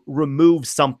to remove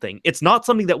something. It's not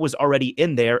something that was already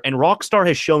in there. And Rockstar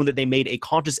has shown that they made a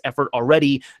conscious effort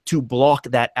already to block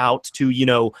that out, to, you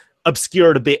know,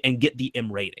 obscure it a bit and get the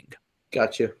M rating.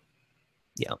 Gotcha.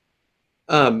 Yeah.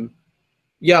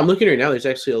 Yeah, I'm looking right now. There's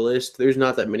actually a list. There's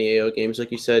not that many AO games,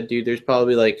 like you said, dude. There's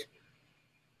probably like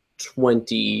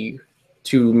 20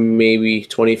 to maybe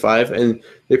 25, and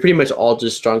they're pretty much all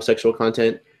just strong sexual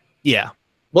content. Yeah.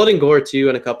 Blood and gore too,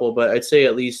 and a couple, but I'd say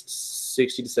at least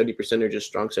 60 to 70% are just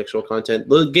strong sexual content.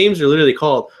 The games are literally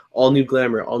called All Nude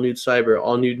Glamour, All Nude Cyber,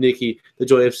 All Nude Nikki, The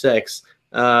Joy of Sex.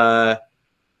 Oh,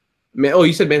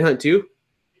 you said Manhunt 2?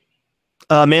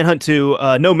 Manhunt 2.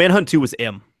 No, Manhunt 2 was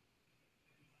M.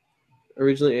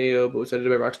 Originally AO, but was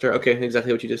edited by Rockstar. Okay,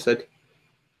 exactly what you just said.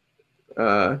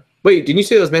 Wait, didn't you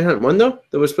say it was Manhunt 1, though?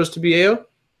 That was supposed to be AO?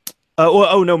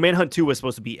 No, Manhunt 2 was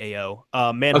supposed to be AO.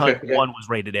 Manhunt 1 was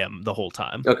rated M the whole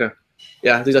time. Okay.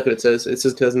 Yeah, that's exactly what it says. It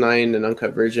says 2009, an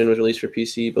uncut version was released for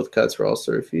PC. Both cuts were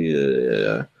also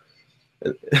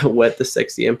Wet the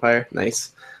Sexy Empire.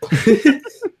 Nice.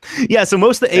 Yeah, so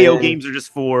most of the AO games are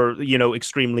just for, you know,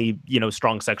 extremely, you know,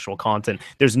 strong sexual content.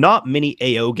 There's not many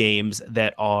AO games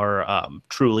that are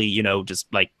truly, you know,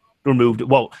 just like removed.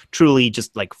 Well, truly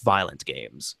just like violent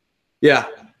games. Yeah.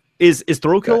 Is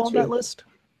Thrill Kill on that list?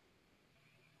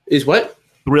 Is what?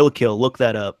 Thrill Kill. Look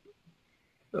that up.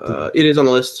 It is on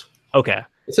the list. Okay.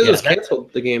 It says it was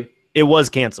canceled, the game. It was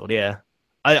canceled, yeah.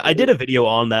 I did a video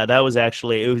on that. That was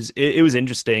actually, it was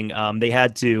interesting. They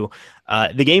had to,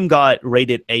 the game got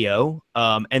rated AO,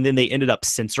 and then they ended up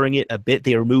censoring it a bit.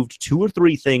 They removed 2 or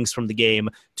 3 things from the game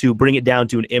to bring it down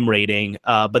to an M rating,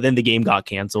 but then the game got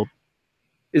canceled.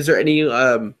 Is there any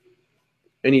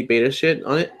beta shit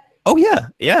on it? Oh yeah,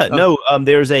 yeah. Oh. No,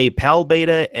 there's a PAL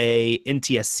beta, a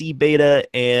NTSC beta,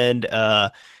 and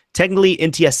technically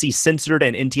NTSC censored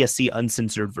and NTSC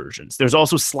uncensored versions. There's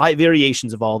also slight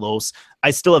variations of all those.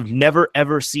 I still have never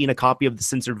ever seen a copy of the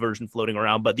censored version floating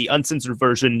around, but the uncensored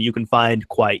version you can find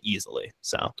quite easily.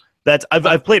 So that's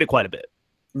I've played it quite a bit.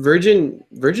 Virgin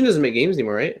doesn't make games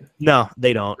anymore, right? No,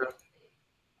 they don't.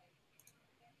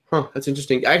 Huh, that's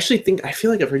interesting. I feel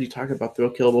like I've heard you talk about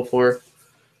Thrill Kill before.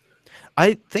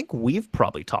 I think we've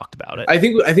probably talked about it. I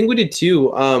think we did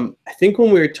too. I think when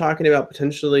we were talking about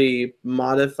potentially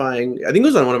modifying, I think it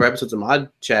was on one of our episodes of Mod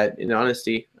Chat, in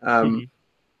honesty,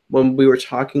 when we were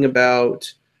talking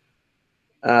about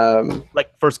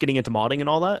like first getting into modding and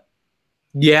all that.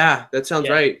 Yeah, that sounds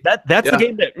right. That's the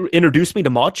game that introduced me to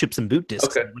mod chips and boot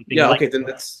discs. Okay. Yeah, okay, then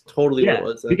that's totally what it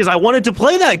was. Then. Because I wanted to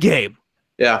play that game.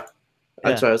 Yeah.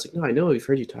 That's why I was like, no, I know we've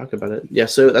heard you talk about it. Yeah,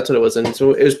 so that's what it was. And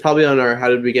so it was probably on our How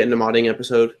Did We Get Into Modding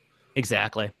episode.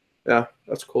 Exactly. Yeah,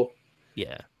 that's cool.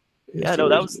 Yeah. Yeah,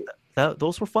 no,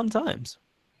 those were fun times.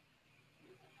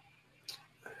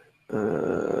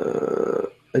 I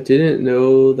didn't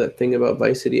know that thing about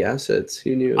Vice City assets.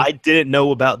 Who knew? I didn't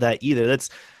know about that either. That's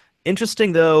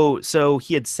interesting, though. So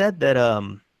he had said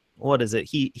that, what is it?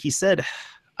 He said,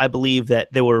 I believe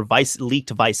that there were leaked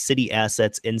Vice City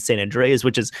assets in San Andreas,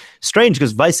 which is strange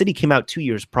because Vice City came out 2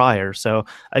 years prior. So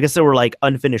I guess there were like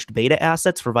unfinished beta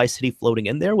assets for Vice City floating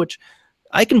in there, which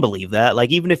I can believe that. Like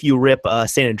even if you rip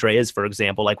San Andreas, for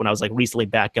example, like when I was like recently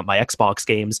backing up my Xbox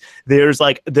games, there's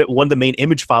like one of the main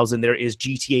image files in there is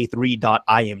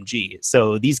GTA3.img.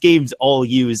 So these games all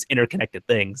use interconnected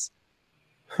things.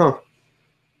 Huh.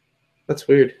 That's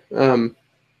weird.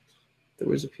 There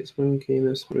was a PS1 game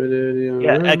that's submitted.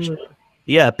 Yeah, actually,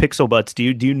 yeah, Pixel Butts. Do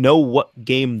you know what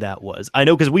game that was? I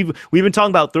know because we've been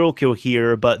talking about Thrill Kill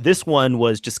here, but this one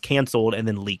was just canceled and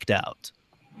then leaked out.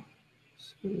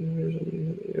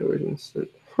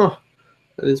 Huh,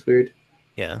 that is weird.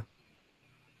 Yeah,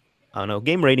 I don't know.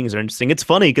 Game ratings are interesting. It's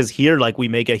funny because here, like, we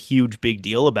make a huge big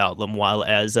deal about them, while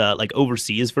as like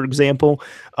overseas, for example,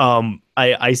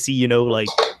 I see, you know, like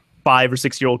 5 or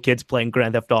 6 year old kids playing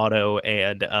Grand Theft Auto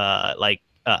and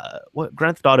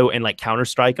Grand Theft Auto and like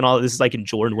Counter-Strike and all this is like in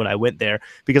Jordan when I went there,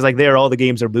 because like there all the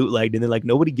games are bootlegged and then like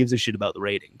nobody gives a shit about the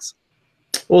ratings.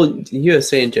 Well,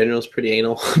 USA in general is pretty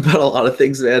anal about a lot of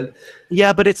things, man.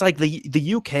 Yeah, but it's like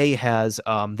the UK has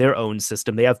their own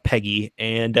system. They have Peggy,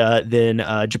 and then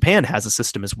Japan has a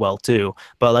system as well too.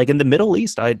 But like in the Middle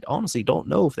East, I honestly don't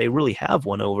know if they really have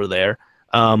one over there.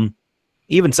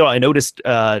 Even so, I noticed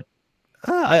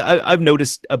I've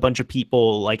noticed a bunch of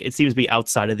people, like it seems to be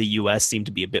outside of the US, seem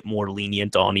to be a bit more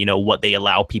lenient on what they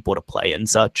allow people to play and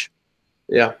such.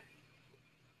 Yeah.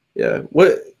 Yeah.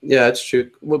 What? Yeah, that's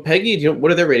true. What Peggy? What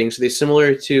are their ratings? Are they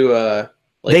similar to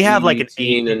like They have like an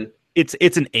teen age. and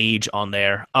It's an age on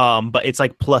there. But it's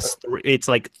like plus three. It's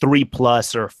like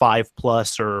 3+ or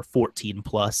 5+ or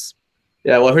 14+.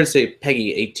 yeah? Well, I heard say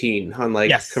Peggy 18 on like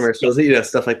Yes. commercials,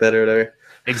 stuff like that or whatever.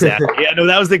 Exactly. Yeah, no,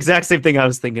 that was the exact same thing I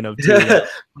was thinking of too. Yeah.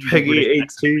 Peggy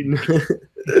 18.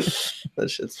 That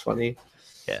shit's funny.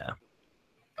 Yeah.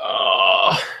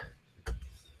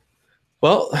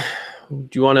 Well, do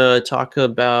you want to talk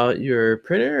about your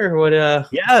printer or what?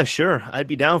 Yeah, sure. I'd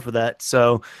be down for that.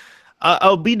 So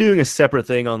I'll be doing a separate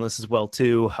thing on this as well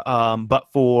too. But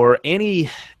for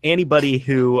anybody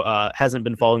who hasn't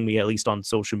been following me, at least on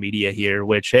social media here,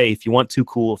 which hey, if you want to,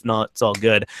 cool. If not, it's all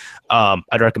good.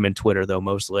 I'd recommend Twitter though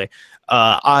mostly.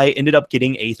 I ended up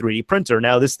getting a 3D printer.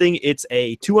 Now this thing, it's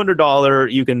a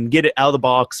 $200. You can get it out of the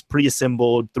box,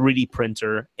 pre-assembled 3D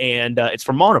printer, and it's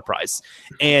from Monoprice.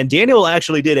 And Daniel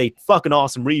actually did a fucking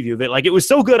awesome review of it. Like it was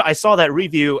so good. I saw that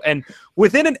review, and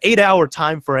within an 8-hour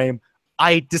time frame,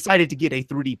 I decided to get a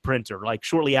 3D printer like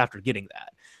shortly after getting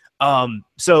that.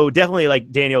 So definitely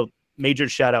like Daniel, major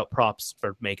shout out, props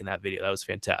for making that video. That was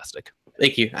fantastic.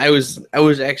 Thank you. I was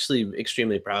actually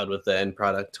extremely proud with the end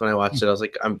product when I watched it. I was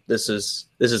like, this is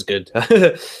good.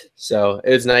 So it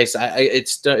was nice.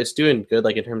 It's doing good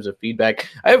like in terms of feedback.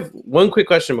 I have one quick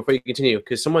question before you continue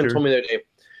because someone told me the other day.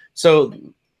 So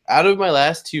out of my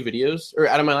last few videos,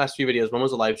 one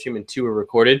was a live stream and 2 were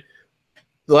recorded.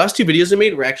 The last 2 videos I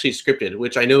made were actually scripted,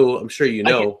 which I'm sure you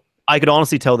know. I could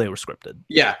honestly tell they were scripted.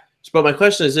 Yeah. But my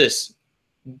question is this.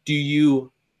 Do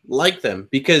you like them?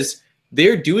 Because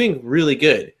they're doing really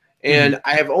good. And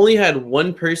I have only had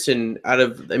one person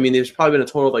there's probably been a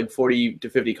total of like 40 to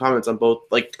 50 comments on both,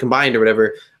 like combined or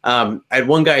whatever. I had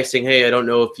one guy saying, hey, I don't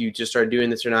know if you just started doing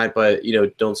this or not, but,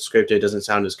 don't script it. It doesn't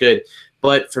sound as good.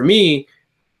 But for me,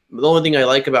 the only thing I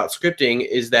like about scripting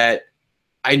is that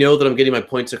I know that I'm getting my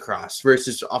points across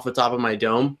versus off the top of my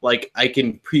dome. Like I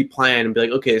can pre-plan and be like,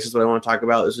 okay, this is what I want to talk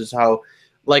about. This is how,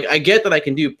 like, I get that I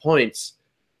can do points,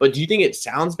 but do you think it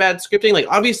sounds bad scripting? Like,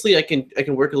 obviously I can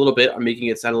work a little bit on making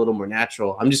it sound a little more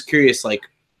natural. I'm just curious, like.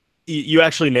 You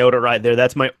actually nailed it right there.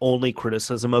 That's my only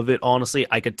criticism of it. Honestly,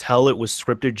 I could tell it was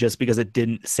scripted just because it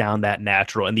didn't sound that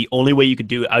natural. And the only way you could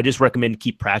do it, I just recommend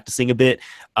keep practicing a bit.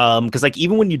 Because like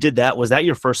even when you did that, was that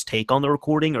your first take on the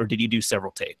recording or did you do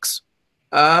several takes?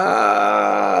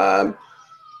 The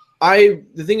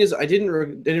thing is, I didn't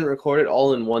record it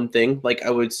all in one thing. Like I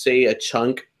would say a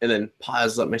chunk and then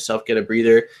pause, let myself get a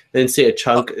breather, then say a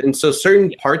chunk. And so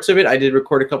certain parts of it I did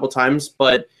record a couple times,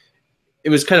 but it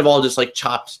was kind of all just like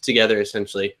chopped together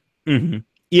essentially. Mm-hmm.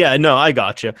 Yeah, no, I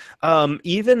gotcha.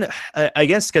 Even I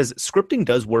guess because scripting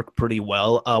does work pretty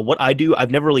well. What I do, I've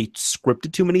never really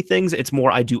scripted too many things. It's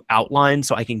more I do outlines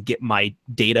so I can get my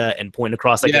data and point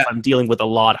across. Like if I'm dealing with a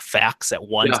lot of facts at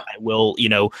once, I will,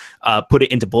 put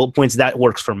it into bullet points. That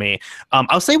works for me.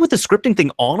 I'll say with the scripting thing,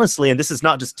 honestly, and this is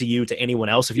not just to you, to anyone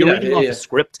else. If you're reading off a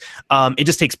script, it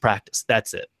just takes practice.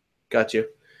 That's it. Got you.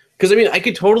 Because I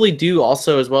could totally do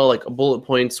also as well like bullet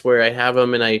points where I have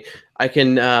them and I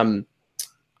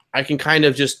can kind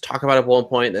of just talk about a bullet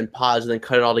point, then pause, and then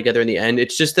cut it all together in the end.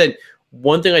 It's just that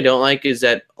one thing I don't like is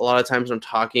that a lot of times when I'm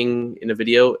talking in a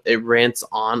video, it rants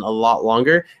on a lot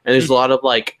longer, and there's a lot of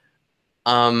like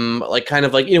kind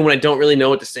of like when I don't really know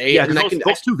what to say. Yeah,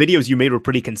 those 2 videos you made were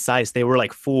pretty concise. They were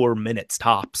like 4 minutes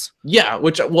tops. Yeah,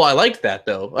 I liked that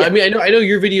though. Yeah. I know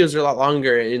your videos are a lot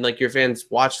longer, and like your fans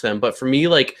watch them, but for me,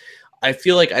 like I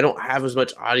feel like I don't have as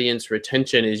much audience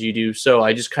retention as you do, so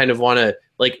I just kind of want to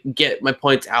like get my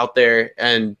points out there,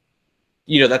 and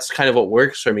that's kind of what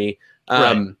works for me.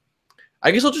 Right. I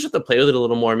guess I'll just have to play with it a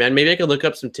little more, man. Maybe I could look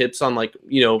up some tips on like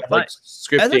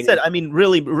scripting. As I said,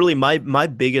 really my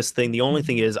biggest thing, the only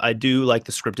thing is I do like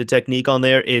the scripted technique on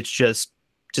there. It's just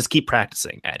keep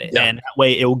practicing at it, and that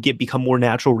way it will become more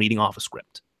natural reading off a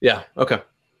script. Yeah. Okay.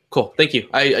 Cool. Thank you.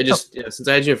 I just since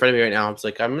I had you in front of me right now, I was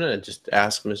like, I'm gonna just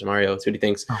ask Mr. Mario what he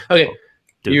thinks. Okay.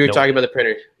 Dude, you were talking about the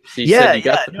printer.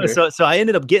 So So I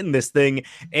ended up getting this thing,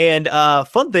 and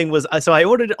fun thing was, so I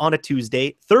ordered it on a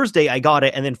Tuesday. Thursday I got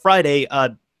it, and then Friday,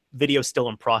 video still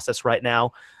in process right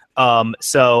now.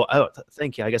 So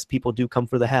thank you. I guess people do come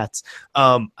for the hats.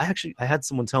 I had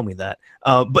someone tell me that.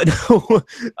 But no,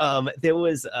 there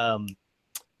was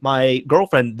my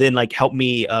girlfriend then like helped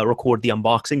me record the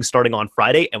unboxing starting on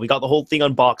Friday, and we got the whole thing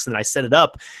unboxed, and I set it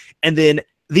up, and then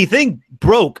the thing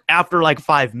broke after like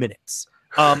 5 minutes.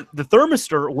 The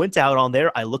thermistor went out on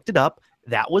there. I looked it up.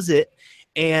 That was it.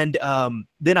 And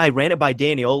then I ran it by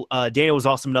Daniel. Daniel was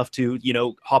awesome enough to,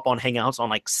 hop on Hangouts on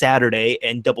like Saturday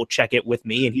and double check it with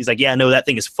me. And he's like, yeah, no, that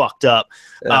thing is fucked up.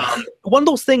 One of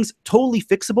those things totally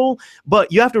fixable,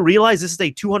 but you have to realize this is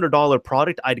a $200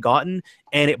 product I'd gotten,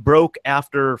 and it broke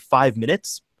after 5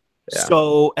 minutes. Yeah.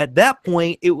 So at that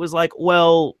point, it was like,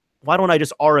 well, why don't I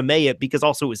just RMA it? Because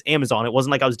also it was Amazon. It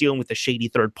wasn't like I was dealing with a shady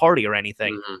third party or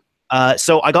anything. Mm-hmm.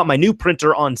 So I got my new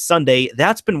printer on Sunday.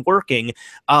 That's been working.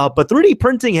 But 3D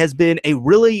printing has been a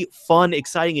really fun,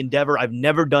 exciting endeavor. I've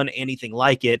never done anything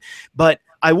like it. But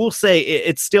I will say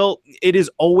it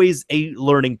is always a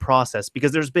learning process,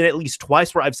 because there's been at least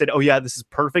twice where I've said, oh yeah, this is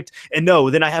perfect. And no,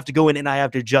 then I have to go in and I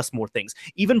have to adjust more things.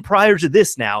 Even prior to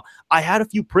this now, I had a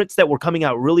few prints that were coming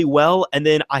out really well, and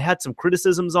then I had some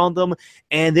criticisms on them,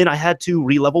 and then I had to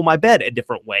re-level my bed a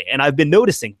different way. And I've been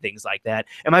noticing things like that.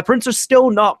 And my prints are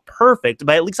still not perfect,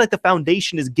 but at least like the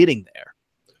foundation is getting there.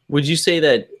 Would you say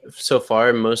that so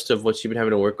far most of what you've been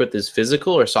having to work with is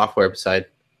physical or software side?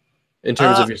 In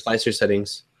terms of your slicer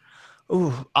settings?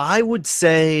 I would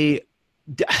say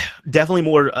definitely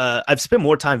more. I've spent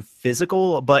more time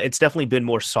physical, but it's definitely been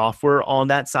more software on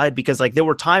that side, because like there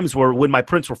were times where when my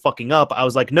prints were fucking up, I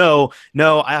was like, no,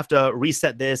 I have to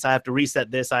reset this. I have to reset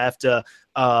this. I have to.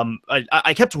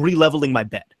 I kept re-leveling my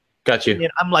bed. Got you. And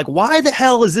I'm like, why the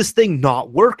hell is this thing not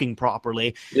working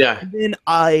properly? Yeah. And then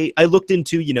I looked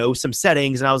into, some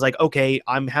settings, and I was like, okay,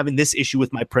 I'm having this issue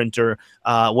with my printer.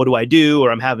 What do I do? Or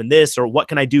I'm having this, or what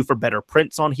can I do for better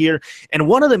prints on here? And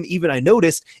one of them, even I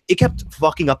noticed, it kept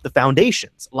fucking up the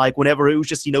foundations. Like whenever it was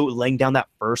just, laying down that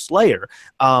first layer.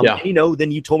 Yeah. And, then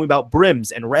you told me about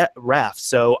brims and rafts.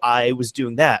 So I was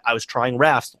doing that. I was trying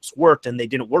rafts. Those worked, and they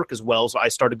didn't work as well. So I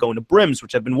started going to brims,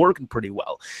 which have been working pretty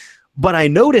well. But I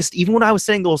noticed even when I was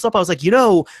setting those up, I was like,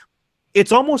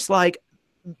 it's almost like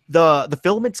the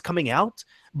filament's coming out,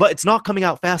 but it's not coming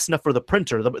out fast enough for the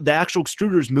printer. The actual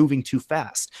extruder is moving too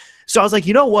fast. So I was like,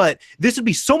 you know what? This would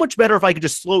be so much better if I could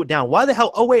just slow it down. Why the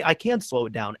hell? Oh, wait, I can slow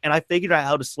it down. And I figured out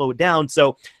how to slow it down.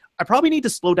 So I probably need to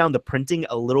slow down the printing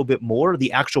a little bit more,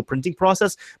 the actual printing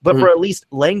process. But for at least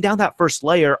laying down that first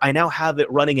layer, I now have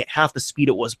it running at half the speed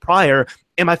it was prior,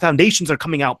 and my foundations are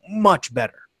coming out much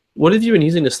better. What have you been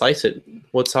using to slice it?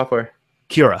 What software?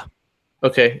 Cura.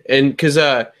 Okay, and because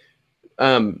I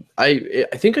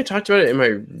think I talked about it in my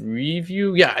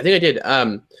review. Yeah, I think I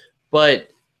did. But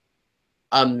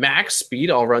max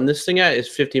speed I'll run this thing at is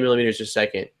 50 millimeters a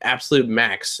second, absolute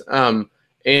max.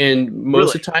 And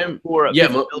most of the time, for 50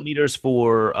 millimeters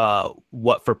for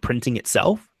what, for printing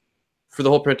itself? For the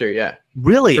whole printer, yeah.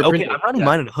 Really? Okay, printing, I'm running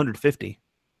mine at 150.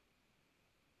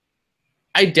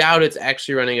 I doubt it's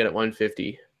actually running it at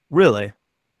 150. Really?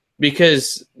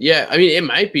 Because, yeah, I mean, it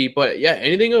might be, but yeah,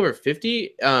 anything over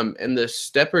 50, and the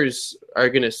steppers are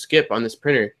going to skip on this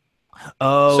printer.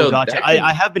 Oh, so gotcha.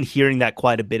 I have been hearing that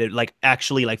quite a bit,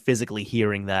 actually physically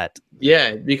hearing that.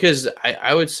 Yeah, because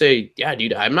I would say, yeah,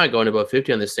 dude, I'm not going above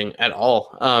 50 on this thing at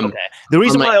all. Okay. The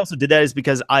reason why I also did that is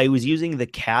because I was using the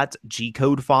CAT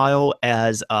G-code file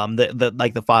as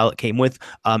the file it came with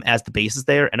as the basis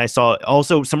there, and I saw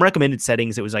also some recommended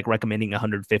settings. It was recommending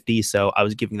 150, so I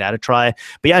was giving that a try.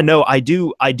 But yeah, no, I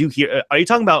do hear. Are you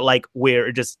talking about where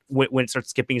it just when it starts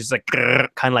skipping, it's just kind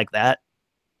of like that?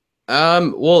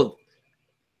 Well,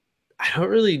 I don't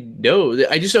really know.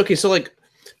 So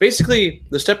basically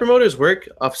the stepper motors work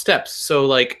off steps.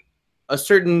 So a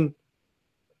certain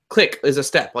click is a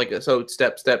step, so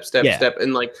step, step, step, step.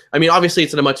 And I mean, obviously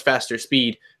it's at a much faster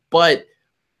speed, but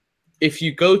if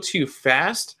you go too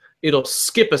fast, it'll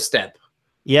skip a step.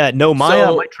 Yeah, no,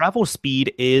 my travel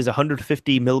speed is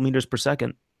 150 millimeters per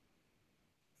second.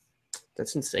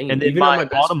 That's insane. And then my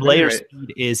bottom layer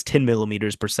speed is 10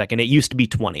 millimeters per second. It used to be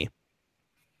 20.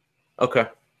 Okay.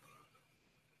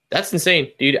 That's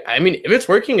insane, dude. I mean, if it's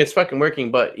working, it's fucking working.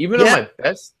 But even on my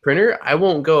best printer, I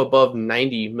won't go above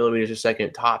 90 millimeters a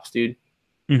second tops, dude.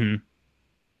 Mm-hmm.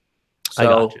 So, I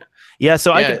gotcha. Yeah,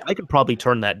 so I could probably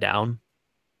turn that down.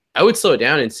 I would slow it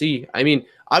down and see. I mean,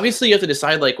 obviously you have to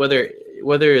decide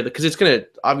whether because it's gonna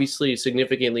obviously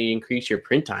significantly increase your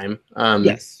print time.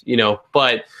 Yes.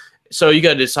 But So you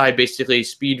got to decide basically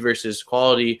speed versus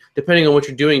quality, depending on what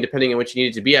you're doing, depending on what you need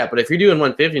it to be at. But if you're doing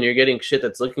 150 and you're getting shit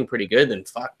that's looking pretty good, then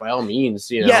fuck, by all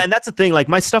means, you know. Yeah, and that's the thing. Like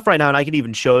my stuff right now, and I can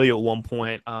even show you at one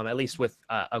point. At least with,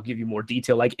 I'll give you more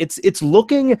detail. Like it's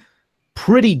looking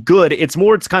pretty good. It's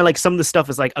kind of like some of the stuff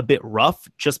is like a bit rough,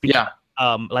 just because.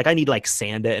 Like I need like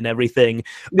sand it and everything.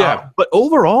 Yeah. But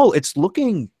overall, it's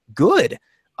looking good.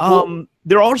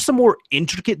 There are some more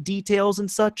intricate details and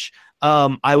such.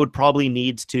 I would probably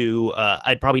need to,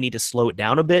 I'd probably need to slow it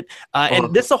down a bit.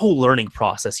 And this is a whole learning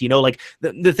process, you know, like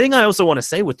the thing I also want to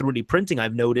say with 3D printing,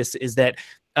 I've noticed is that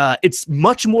it's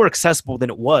much more accessible than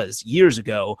it was years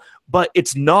ago, but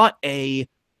it's not a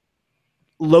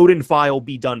load and file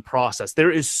be done process.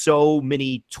 There is so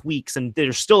many tweaks and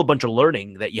there's still a bunch of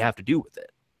learning that you have to do with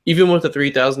it. Even with a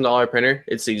 $3,000 printer,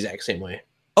 it's the exact same way.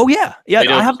 Oh yeah. Yeah.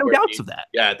 I have no doubts of that.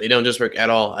 Yeah. They don't just work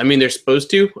at all. I mean, they're supposed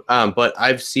to, but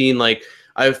I've seen like,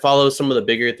 I follow some of the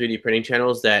bigger 3D printing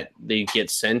channels that they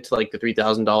get sent like the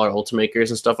 $3,000 Ultimakers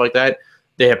and stuff like that.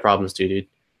 They have problems too, dude.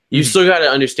 You still got to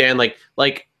understand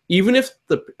like even if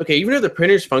the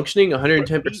printer's functioning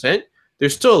 110%,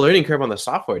 there's still a learning curve on the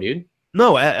software, dude.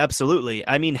 No, absolutely.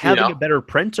 I mean, having a better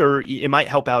printer, it might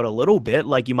help out a little bit.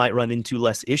 Like you might run into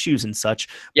less issues and such,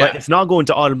 but it's not going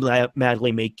to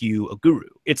automatically make you a guru.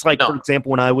 It's like, for example,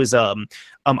 when I was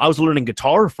learning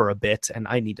guitar for a bit, and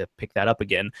I need to pick that up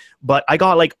again, but I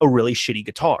got like a really shitty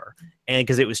guitar, and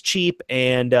because it was cheap,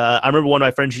 and I remember one of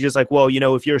my friends, she's just like, well, you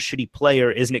know, if you're a shitty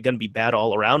player, isn't it going to be bad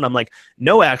all around? I'm like,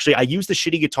 no, actually, I used the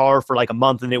shitty guitar for like a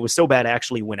month, and it was so bad, it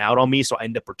actually went out on me, so I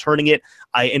ended up returning it.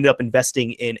 I ended up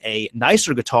investing in a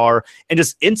nicer guitar, and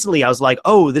just instantly I was like,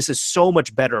 oh, this is so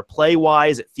much better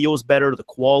play-wise, it feels better, the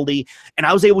quality, and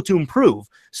I was able to improve.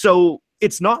 So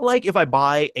it's not like if I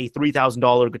buy a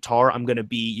 $3,000 guitar, I'm going to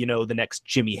be, you know, the next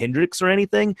Jimi Hendrix or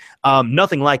anything.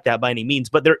 Nothing like that by any means.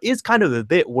 But there is kind of a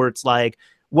bit where it's like,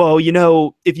 well, you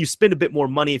know, if you spend a bit more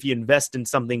money, if you invest in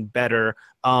something better,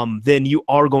 then you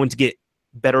are going to get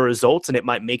better results, and it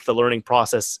might make the learning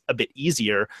process a bit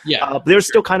easier. There's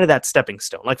still kind of that stepping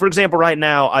stone. Like, for example, right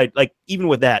now, even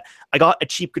with that, I got a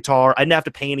cheap guitar. I didn't have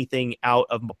to pay anything out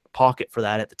of my pocket for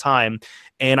that at the time.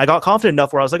 And I got confident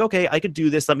enough where I was like, okay, I could do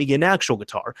this. Let me get an actual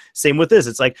guitar. Same with this.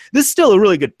 It's like, this is still a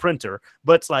really good printer,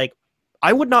 but it's like,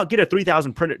 I would not get a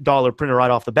 $3,000 printer right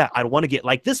off the bat. I'd want to get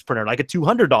like this printer, like a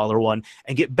 $200 one,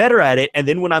 and get better at it. And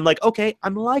then when I'm like, okay,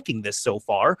 I'm liking this so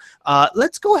far,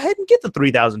 let's go ahead and get the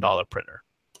 $3,000 printer.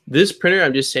 This printer,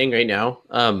 I'm just saying right now,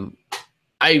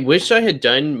 I wish I had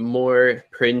done more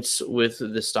prints with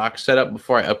the stock setup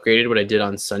before I upgraded what I did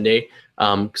on Sunday,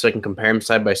 because I can compare them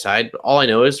side by side. But all I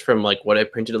know is from like what I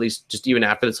printed, at least just even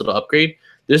after this little upgrade,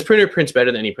 this printer prints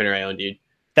better than any printer I own, dude.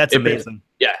 That's amazing.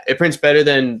 It prints better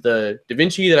than the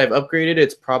DaVinci that I've upgraded.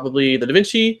 It's probably, the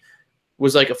DaVinci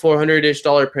was like a $400-ish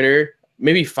printer,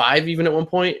 maybe $500 even at one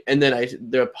point, and then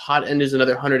the hot end is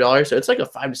another $100, so it's like a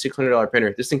 $500 to $600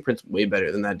 printer. This thing prints way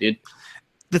better than that, dude.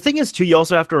 The thing is, too, you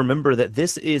also have to remember that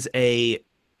this is a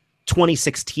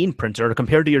 2016 printer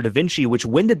compared to your DaVinci, which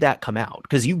when did that come out?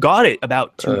 Because you got it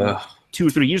about two or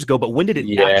 3 years ago, but when did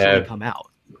it actually come out?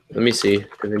 Let me see.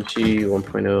 DaVinci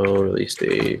 1.0 release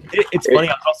date. It's funny.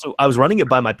 I was running it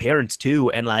by my parents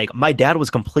too, and like my dad was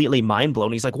completely mind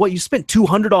blown. He's like, "What? You spent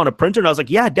 $200 on a printer?" And I was like,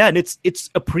 "Yeah, Dad. It's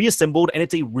a pre-assembled and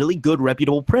it's a really good,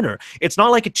 reputable printer. It's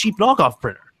not like a cheap knockoff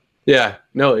printer." Yeah,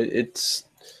 no, it's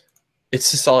a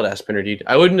solid ass printer, dude.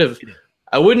 I wouldn't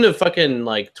have fucking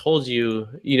like told you,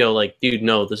 you know, like, dude,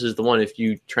 no, this is the one. If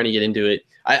you trying to get into it,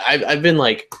 I've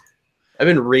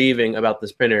been raving about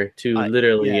this printer to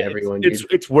literally everyone.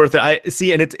 It's worth it. I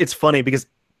see, and it's funny because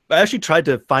I actually tried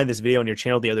to find this video on your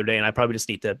channel the other day, and I probably just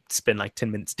need to spend like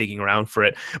 10 minutes digging around for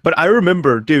it. But I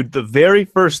remember, dude, the very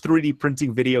first 3D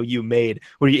printing video you made,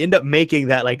 where you end up making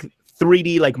that like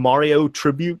 3D like Mario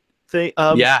tribute thing.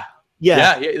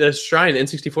 Yeah, the shrine,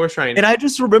 N64 shrine. And I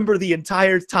just remember the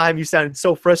entire time you sounded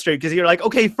so frustrated because you're like,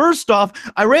 okay, first off,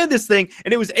 I ran this thing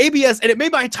and it was ABS and it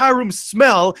made my entire room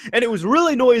smell and it was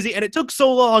really noisy and it took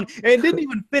so long and it didn't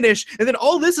even finish. And then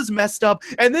all this is messed up.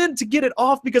 And then to get it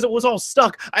off because it was all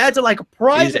stuck, I had to like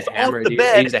prise it off the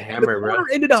bed. Use a hammer, the corner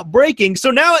ended up breaking.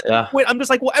 So now I'm just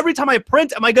like, well, every time I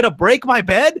print, am I going to break my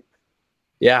bed?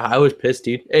 Yeah, I was pissed,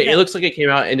 dude. It looks like it came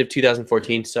out end of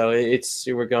 2014, so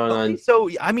we're going on. So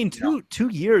I mean, two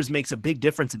years makes a big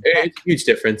difference. It's a huge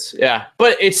difference, yeah.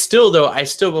 But it's still, though, I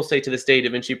still will say to this day,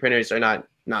 DaVinci printers are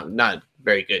not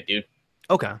very good, dude.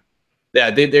 Okay. Yeah,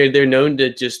 they're known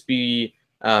to just be.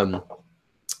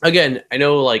 Again, I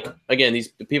know, like, these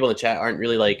people in the chat aren't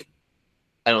really like.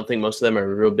 I don't think most of them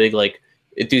are real big like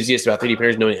enthusiast about 3D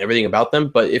printers knowing everything about them.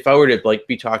 But if I were to like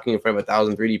be talking in front of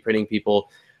 1,000 3D printing people,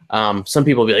 some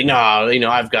people will be like, no, you know,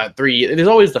 I've got 3. There's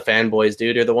always the fanboys,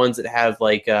 dude. They're the ones that have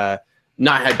like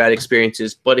not had bad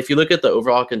experiences. But if you look at the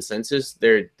overall consensus,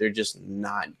 they're just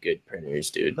not good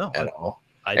printers, dude, at all.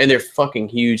 And they're fucking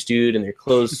huge, dude, and they're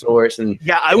closed source. And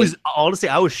yeah, I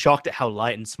was shocked at how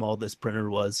light and small this printer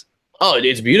was. Oh,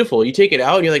 it's beautiful. You take it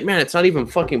out and you're like, man, it's not even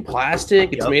fucking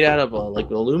plastic. It's made out of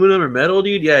like aluminum or metal,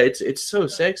 dude. Yeah, it's so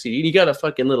sexy. You got a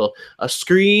fucking a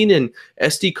screen and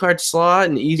SD card slot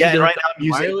and easy. Yeah, and right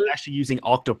now I'm actually using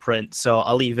Octoprint, so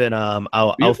I'll even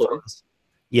I'll throw this.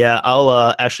 Yeah,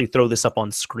 I'll actually throw this up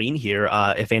on screen here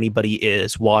if anybody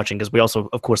is watching, because we also,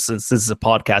 of course, since this is a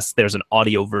podcast, there's an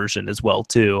audio version as well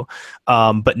too.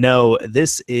 But no,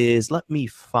 this is, let me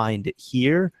find it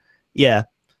here. Yeah.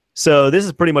 So this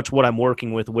is pretty much what I'm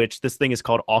working with, which this thing is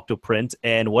called Octoprint.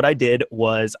 And what I did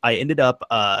was I ended up,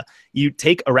 you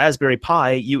take a Raspberry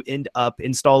Pi, you end up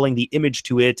installing the image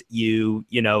to it, you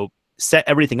know, set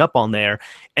everything up on there,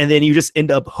 and then you just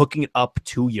end up hooking it up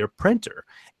to your printer.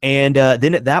 And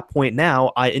then at that point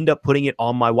now, I end up putting it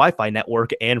on my Wi-Fi network.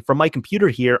 And from my computer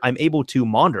here, I'm able to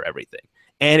monitor everything.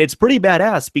 And it's pretty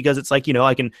badass because it's like, you know,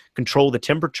 I can control the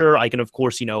temperature. I can, of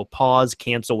course, you know, pause,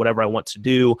 cancel, whatever I want to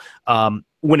do.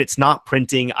 When it's not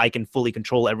printing, I can fully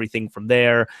control everything from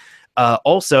there.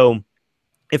 Also,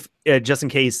 if just in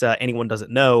case anyone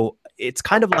doesn't know, it's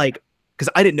kind of like, because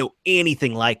I didn't know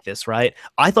anything like this, right?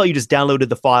 I thought you just downloaded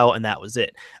the file and that was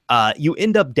it. You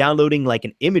end up downloading like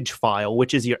an image file,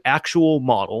 which is your actual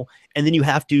model, and then you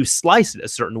have to slice it a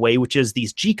certain way, which is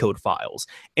these G-code files.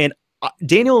 And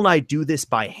Daniel and I do this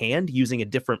by hand using a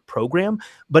different program,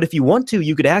 but if you want to,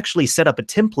 you could actually set up a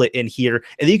template in here,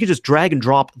 and then you could just drag and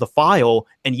drop the file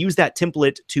and use that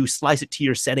template to slice it to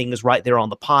your settings right there on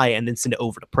the Pi and then send it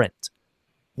over to print.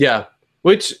 Yeah,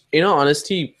 which, in all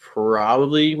honesty,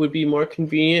 probably would be more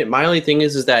convenient. My only thing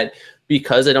is that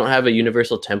because I don't have a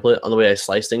universal template on the way I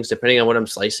slice things, depending on what I'm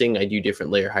slicing, I do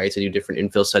different layer heights, I do different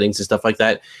infill settings and stuff like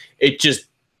that. It just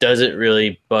doesn't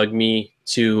really bug me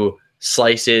to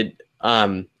slice it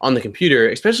on the computer,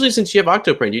 especially since you have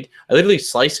Octoprint, dude. I literally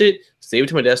slice it, save it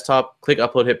to my desktop, click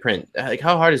upload, hit print. Like,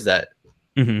 how hard is that?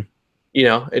 Mm-hmm. You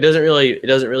know, it doesn't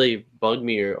really bug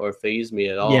me or phase me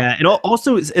at all. Yeah, and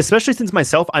also, especially since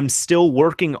myself, I'm still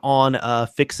working on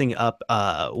fixing up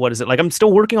what is it? Like, I'm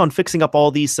still working on fixing up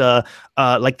all these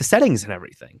like the settings and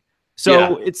everything.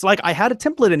 So it's like I had a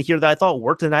template in here that I thought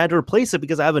worked, and I had to replace it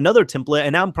because I have another template,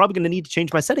 and now I'm probably going to need to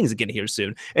change my settings again here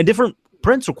soon. And different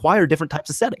prints require different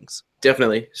types of settings.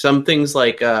 Definitely. Some things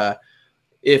like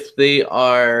if they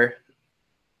are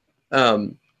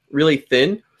really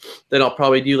thin, then I'll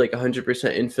probably do like 100%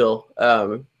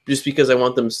 infill just because I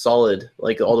want them solid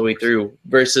like all the way through,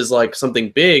 versus like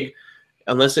something big,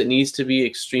 unless it needs to be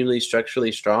extremely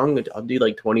structurally strong, I'll do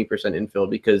like 20% infill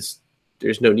because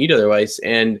there's no need otherwise.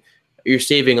 And you're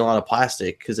saving a lot of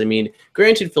plastic because, I mean,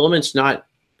 granted, filament's not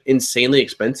insanely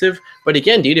expensive, but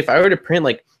again, dude, if I were to print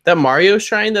like that Mario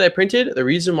shrine that I printed, the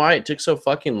reason why it took so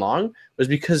fucking long was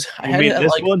because I had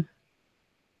this like one.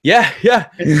 Yeah.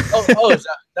 oh, is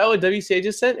that what WCA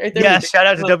just sent right there? Yeah, shout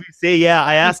out to WCA. Yeah,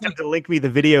 I asked him to link me the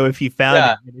video if he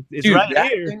found it. It's dude,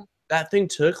 right here. That thing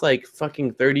took like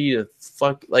fucking 30 to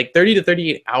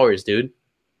 38 hours, dude.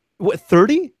 What,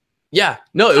 30? Yeah,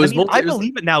 no, it was. I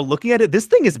believe it now. Looking at it, this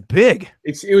thing is big.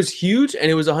 It was huge,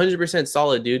 and it was 100%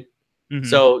 solid, dude. Mm-hmm.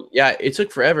 So yeah, it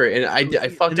took forever, and I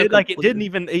fucked up. Like completely.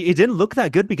 It didn't look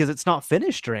that good because it's not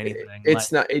finished or anything.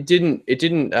 It's not. It didn't.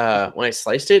 When I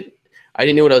sliced it, I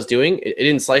didn't know what I was doing. It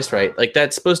didn't slice right. Like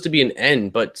that's supposed to be an N,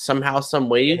 but somehow, some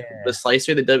way, the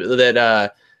slicer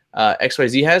that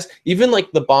XYZ has, even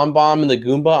like the Bomb and the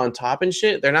Goomba on top and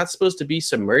shit, they're not supposed to be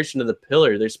submerged into the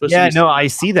pillar. They're supposed to be. Yeah, no, I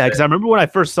see that because I remember when I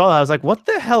first saw it, I was like, what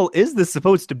the hell is this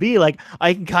supposed to be? Like,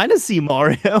 I can kind of see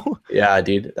Mario. Yeah,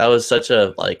 dude, that was such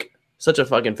a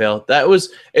fucking fail. That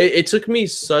was it took me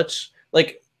such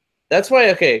like, that's why,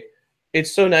 okay,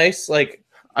 it's so nice. Like,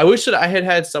 I wish that I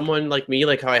had someone like me,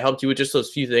 like how I helped you with just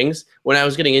those few things when I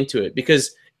was getting into it,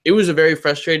 because it was a very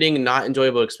frustrating, not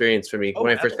enjoyable experience for me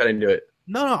when I first got into it.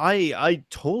 No, I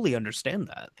totally understand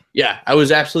that. Yeah, I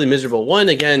was absolutely miserable. One,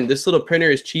 again, this little printer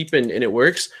is cheap and it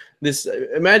works. This,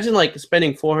 imagine like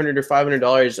spending $400 or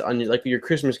 $500 on like your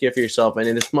Christmas gift for yourself, and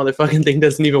then this motherfucking thing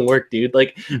doesn't even work, dude.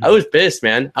 Like, I was pissed,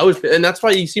 man. And that's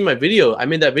why you see my video. I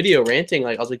made that video ranting.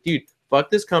 Like, I was like, dude,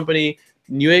 fuck this company.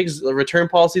 Newegg's return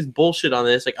policies bullshit on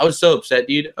this. Like, I was so upset,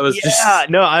 dude.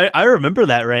 I remember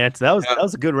that rant. That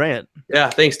was a good rant. Yeah,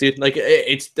 thanks, dude. Like,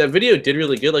 that video did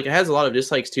really good. Like, it has a lot of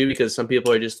dislikes too, because some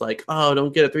people are just like, oh,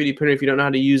 don't get a 3D printer if you don't know how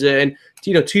to use it. And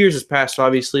 2 years has passed, so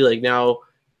obviously, like, now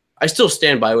I still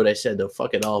stand by what I said though.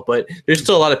 Fuck it all. But there's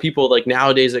still a lot of people like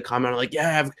nowadays that comment like,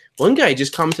 yeah, one guy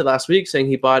just commented last week saying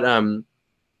he bought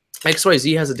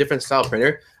XYZ has a different style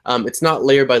printer. It's not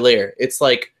layer by layer. It's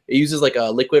like it uses like a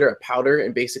liquid or a powder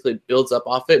and basically builds up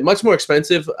off it. Much more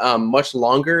expensive, much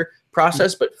longer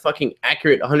process, but fucking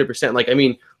accurate 100%. Like, I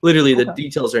mean, literally the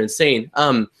details are insane.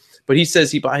 But he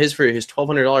says he bought his for his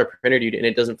 $1,200 printer, dude, and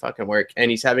it doesn't fucking work.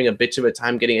 And he's having a bitch of a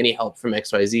time getting any help from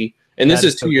XYZ. And this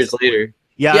is 2 years later.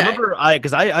 Yeah, I remember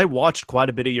because I watched quite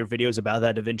a bit of your videos about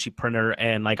that DaVinci printer,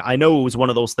 and like I know it was one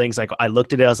of those things. Like I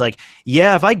looked at it, I was like,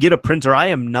 yeah, if I get a printer, I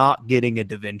am not getting a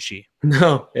DaVinci.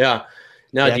 No, yeah.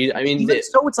 No, yeah. Dude, I mean,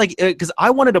 so it's like because I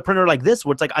wanted a printer like this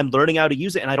where it's like I'm learning how to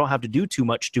use it and I don't have to do too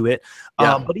much to it.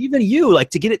 Yeah. But even you,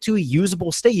 like to get it to a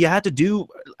usable state, you had to do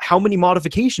how many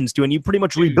modifications to it, and you pretty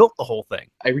much rebuilt the whole thing.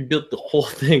 I rebuilt the whole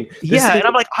thing. Yeah, and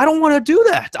I'm like, I don't want to do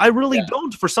that. I really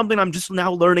don't for something I'm just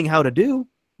now learning how to do.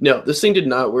 No, this thing did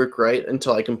not work right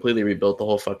until I completely rebuilt the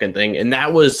whole fucking thing, and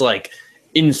that was like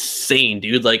insane,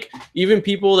 dude. Like even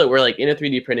people that were like into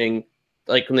 3D printing,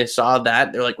 like when they saw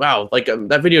that, they're like, wow, like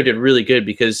that video did really good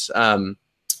because, well,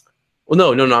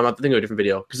 no, I'm not thinking of a different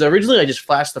video because originally I just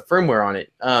flashed the firmware on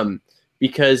it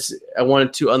because I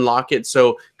wanted to unlock it.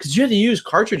 So, because you had to use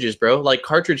cartridges, bro, like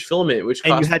cartridge filament, which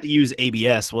and you had to use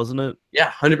ABS, wasn't it?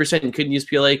 Yeah, 100%. You couldn't use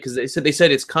PLA because they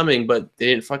said it's coming, but they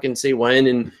didn't fucking say when,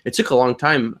 and it took a long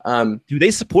time. Do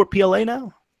they support PLA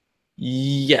now?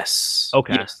 Yes.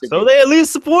 Okay. Yes, so they at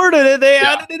least supported it. They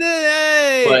added it in.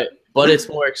 Hey! But it's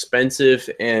more expensive,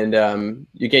 and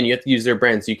again, you have to use their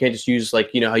brands. You can't just use like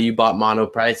how you bought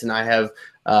Monoprice, and I have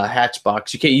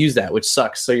Hatchbox. You can't use that, which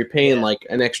sucks. So you're paying like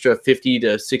an extra 50 to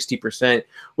 60%,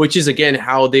 which is again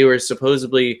how they were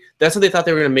supposedly. That's how they thought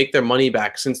they were going to make their money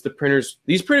back. Since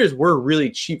these printers were really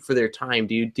cheap for their time,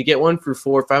 dude. To get one for $400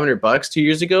 or $500 2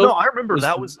 years ago. No, I remember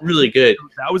that was really good.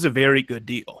 That was a very good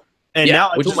deal. And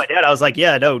now I told my dad, I was like,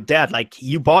 yeah, no, Dad, like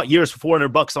you bought yours for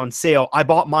 $400 on sale. I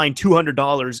bought mine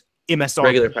 $200 MSRP.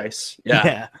 Regular price.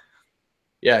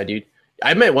 Yeah, dude.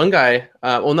 I met one guy.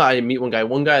 I didn't meet one guy.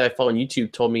 One guy that I follow on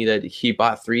YouTube told me that he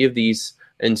bought 3 of these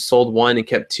and sold 1 and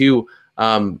kept 2.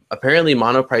 Apparently,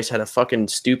 Monoprice had a fucking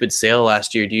stupid sale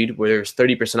last year, dude, where there was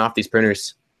 30% off these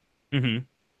printers. Mm-hmm.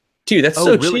 Dude, that's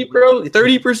so really cheap, bro.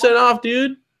 30% off,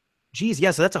 dude. Jeez,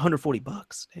 yeah. So that's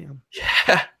 $140. Damn.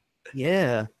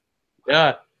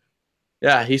 Yeah.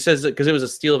 Yeah, he says that because it was a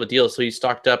steal of a deal, so he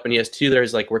stocked up, and he has 2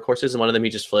 there's like workhorses, and one of them he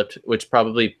just flipped, which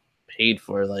probably paid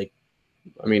for like,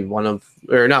 I mean,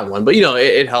 not one, but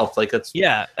it helped. Like that's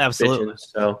absolutely.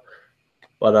 So,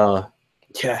 but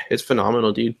it's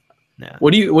phenomenal, dude. Yeah.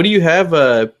 What do you have?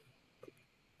 I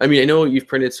mean, I know what you've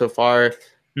printed so far.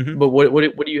 Mm-hmm. But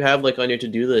what do you have like on your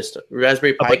to-do list?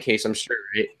 Raspberry Pi case, I'm sure,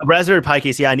 right? A Raspberry Pi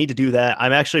case, yeah, I need to do that.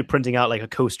 I'm actually printing out like a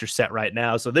coaster set right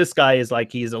now. So this guy is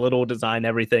like, he's a little design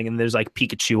everything, and there's like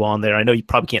Pikachu on there. I know you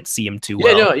probably can't see him too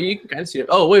well. Yeah, no, you can kind of see him.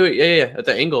 Oh, wait, yeah, at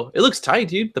the angle. It looks tight,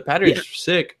 dude. The pattern's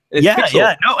sick.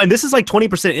 Yeah, no, and this is like 20%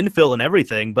 infill and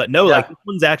everything, but no, like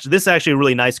this is actually a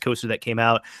really nice coaster that came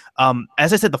out.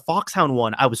 As I said, the Foxhound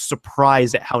one, I was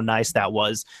surprised at how nice that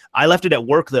was. I left it at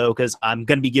work though because I'm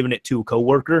gonna be giving it to a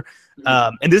coworker,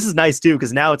 and this is nice too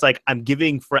because now it's like I'm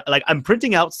giving I'm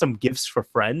printing out some gifts for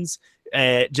friends.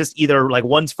 Just either like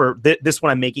one's for this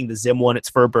one I'm making the Zim one. It's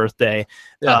for a birthday.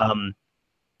 Yeah.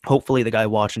 Hopefully the guy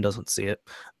watching doesn't see it.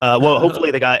 Well,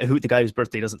 hopefully the guy whose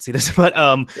birthday doesn't see this, but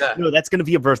that's going to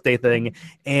be a birthday thing.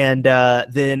 And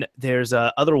then there's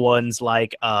other ones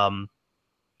like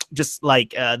just like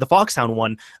the Foxhound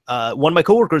one. One of my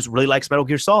coworkers really likes Metal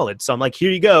Gear Solid, so I'm like, here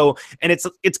you go. And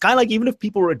it's kind of like even if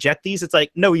people reject these, it's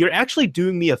like, no, you're actually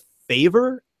doing me a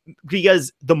favor.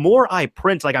 Because the more I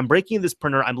print, like I'm breaking this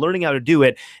printer, I'm learning how to do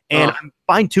it, and I'm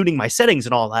fine tuning my settings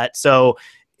and all that. So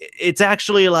it's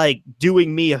actually like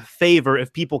doing me a favor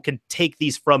if people can take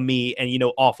these from me and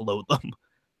offload them.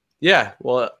 Yeah,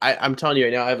 well, I'm telling you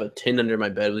right now, I have a tin under my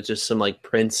bed with just some like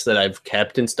prints that I've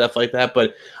kept and stuff like that.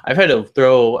 But I've had to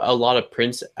throw a lot of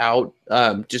prints out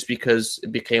just because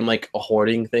it became like a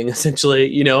hoarding thing, essentially.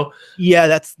 Yeah,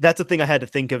 that's a thing I had to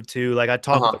think of too. Like I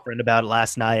talked with a friend about it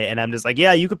last night, and I'm just like,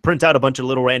 yeah, you could print out a bunch of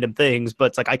little random things, but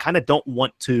it's like I kind of don't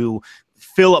want to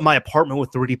fill up my apartment with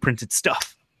 3D printed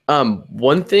stuff.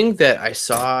 One thing that I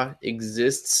saw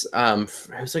exists,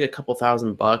 it was like a couple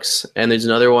 $1,000, and there's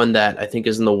another one that I think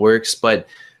is in the works, but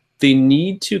they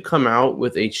need to come out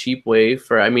with a cheap way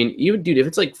for, I mean, even dude, if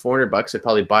it's like $400, I'd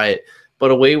probably buy it,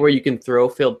 but a way where you can throw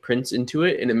failed prints into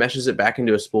it and it meshes it back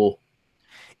into a spool.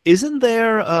 Isn't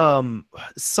there,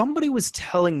 somebody was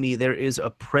telling me there is a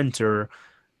printer.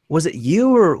 Was it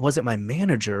you or was it my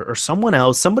manager or someone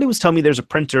else? Somebody was telling me there's a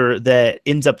printer that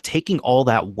ends up taking all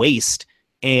that waste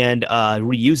and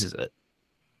reuses it?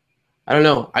 I don't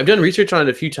know. I've done research on it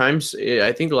a few times.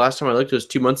 I think the last time I looked was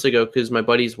 2 months ago because my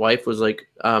buddy's wife was like,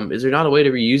 is there not a way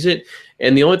to reuse it?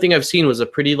 And the only thing I've seen was a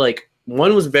pretty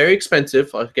one was very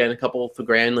expensive, again, a couple of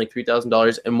grand, like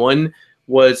 $3,000, and one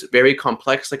was very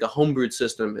complex, like a homebrewed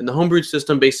system. And the homebrewed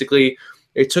system basically,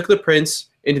 it took the prints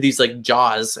into these like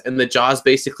jaws, and the jaws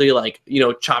basically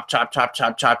chopped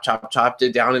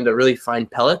it down into really fine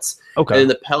pellets. Okay. And then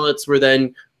the pellets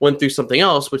went through something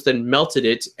else, which then melted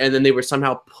it, and then they were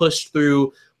somehow pushed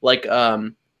through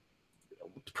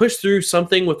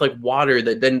something with like water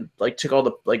that then like took all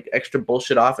the like extra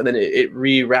bullshit off, and then it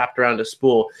re-wrapped around a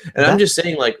spool. And I'm just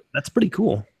saying, like, that's pretty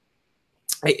cool.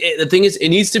 The thing is, it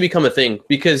needs to become a thing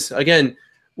because, again,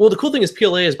 well, the cool thing is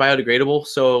PLA is biodegradable,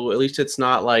 so at least it's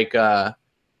not like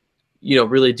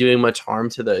really doing much harm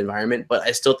to the environment. But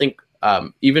I still think,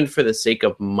 even for the sake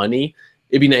of money,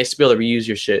 it'd be nice to be able to reuse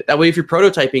your shit. That way, if you're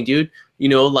prototyping, dude,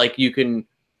 like you can,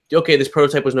 okay, this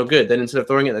prototype was no good. Then instead of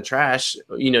throwing it in the trash,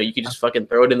 you could just fucking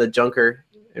throw it in the junker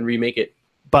and remake it.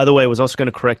 By the way, I was also going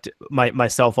to correct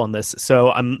myself on this.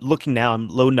 So I'm looking now, I'm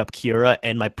loading up Kira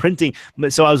and my printing.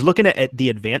 So I was looking at the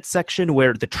advanced section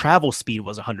where the travel speed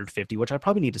was 150, which I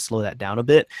probably need to slow that down a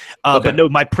bit. Okay. But no,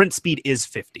 my print speed is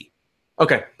 50.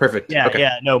 Okay, perfect. Yeah, okay.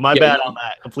 yeah, no, my bad on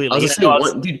that completely. I was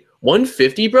saying, dude,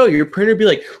 150, bro, your printer would be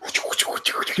like,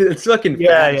 it's fucking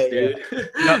fast, dude.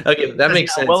 No, okay, that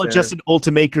makes sense. Well-adjusted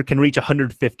Ultimaker can reach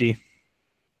 150.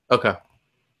 Okay.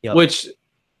 Yep. Which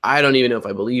I don't even know if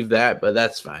I believe that, but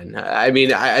that's fine. I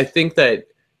mean, I think that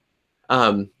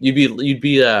you'd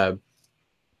be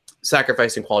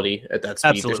sacrificing quality at that speed.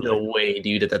 Absolutely. There's no way,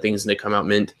 dude, that thing's gonna come out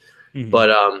mint. Mm-hmm.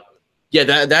 But yeah,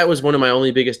 that was one of my only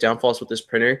biggest downfalls with this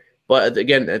printer. But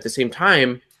again, at the same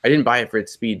time, I didn't buy it for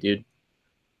its speed, dude.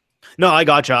 No, I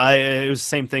gotcha. It was the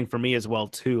same thing for me as well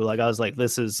too. Like I was like,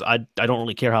 I don't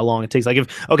really care how long it takes. Like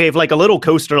if like a little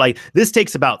coaster, like this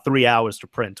takes about 3 hours to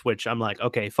print, which I'm like,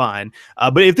 okay, fine.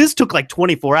 But if this took like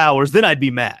 24 hours, then I'd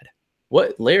be mad.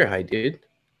 What layer height, dude?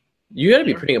 You got to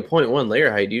be printing a 0.1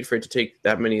 layer height, dude, for it to take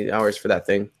that many hours for that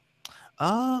thing.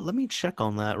 Let me check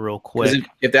on that real quick.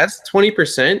 If that's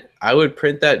 20%, I would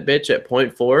print that bitch at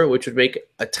 0.4, which would make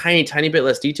a tiny bit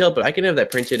less detail, but I can have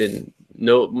that printed in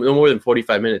no more than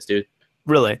 45 minutes, dude.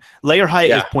 Really? Layer height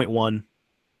is 0.1.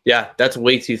 Yeah, that's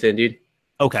way too thin, dude.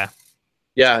 Okay.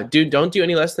 Yeah, dude, don't do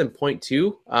any less than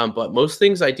 0.2. But most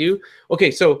things I do. Okay,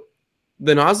 so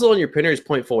the nozzle on your printer is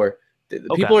 0.4.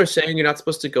 People are saying you're not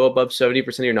supposed to go above 70%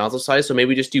 of your nozzle size, so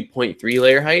maybe just do 0.3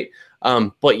 layer height.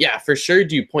 But yeah, for sure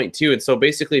do 0.2. And so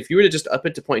basically, if you were to just up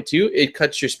it to 0.2, it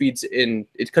cuts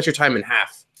your time in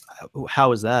half.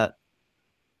 How is that?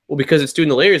 Well, because it's doing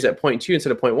the layers at 0.2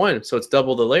 instead of 0.1, so it's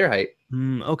double the layer height.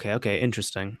 Okay,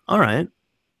 interesting. All right.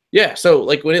 Yeah, so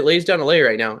like when it lays down a layer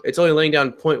right now, it's only laying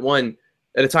down 0.1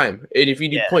 at a time. And if you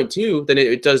do 0.2, then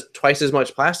it does twice as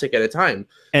much plastic at a time.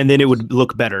 And then it would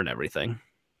look better and everything.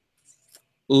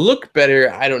 Look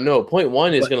better, I don't know.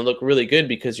 0.1 is going to look really good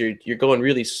because you're going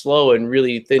really slow and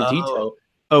really thin detail.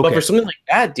 Okay. But for something like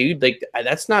that, dude, like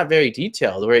that's not very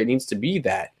detailed where it needs to be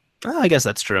that. I guess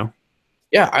that's true.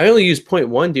 Yeah, I only use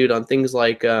 0.1, dude, on things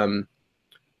like dude, I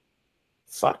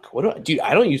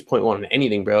don't use 0.1 on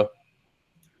anything, bro.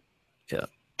 Yeah.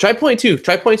 Try 0.2.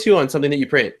 Try 0.2 on something that you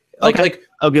print. Like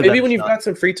maybe when you've got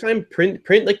some free time, print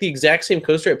like the exact same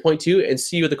coaster at 0.2 and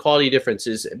see what the quality difference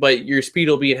is. But your speed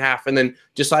will be in half, and then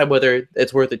decide whether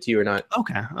it's worth it to you or not.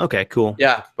 Okay, cool.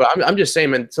 Yeah, but I'm just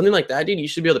saying, man, something like that, dude, you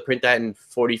should be able to print that in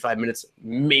 45 minutes,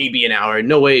 maybe an hour.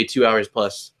 No way, 2 hours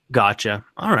plus. Gotcha.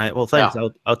 All right. Well, thanks. Yeah.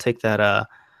 I'll take that.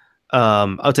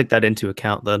 I'll take that into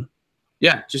account then.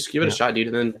 Yeah, just give it a shot,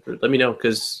 dude, and then let me know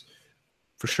because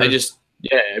for sure.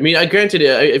 I mean, granted,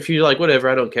 if you're like, whatever,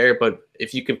 I don't care. But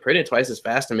if you can print it twice as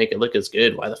fast and make it look as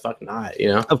good, why the fuck not, you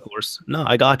know? Of course. No,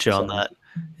 I got you on that.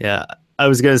 Yeah. I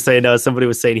was going to say, no, somebody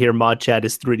was saying here, Mod Chat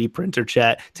is 3D printer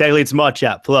chat. Technically, it's Mod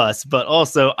Chat Plus. But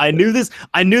also, I knew this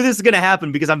is going to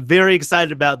happen because I'm very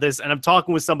excited about this. And I'm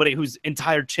talking with somebody whose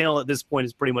entire channel at this point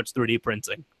is pretty much 3D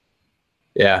printing.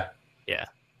 Yeah. Yeah.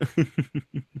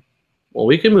 Well,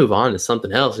 we can move on to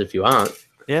something else if you want.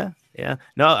 Yeah. Yeah.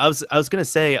 No, I was gonna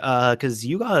say, because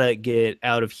you gotta get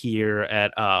out of here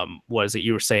at what is it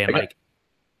you were saying, like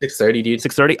 6:30, dude.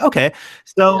 6:30. Okay.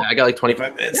 So yeah, I got like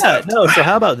 25 minutes. Yeah, left. no. So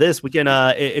how about this? We can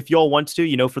if y'all want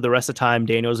to, for the rest of the time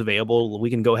Daniel's available, we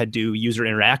can go ahead and do user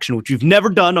interaction, which we've never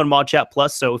done on Mod Chat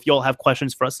Plus. So if y'all have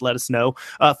questions for us, let us know.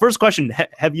 First question,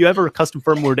 have you ever custom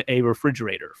firmwared a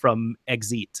refrigerator from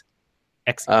Exeat?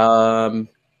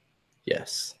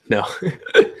 Yes. No.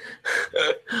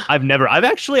 I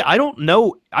don't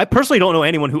know. I personally don't know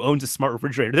anyone who owns a smart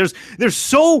refrigerator. There's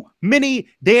so many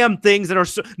damn things that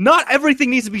are not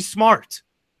everything needs to be smart.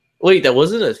 Wait, that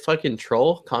wasn't a fucking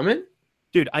troll comment?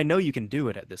 Dude, I know you can do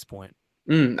it at this point.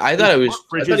 I thought it was.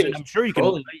 I'm sure you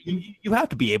can. You have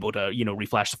to be able to,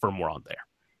 reflash the firmware on there.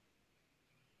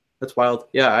 That's wild.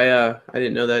 Yeah, I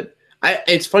didn't know that.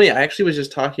 It's funny. I actually was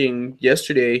just talking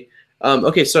yesterday.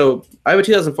 Okay, so I have a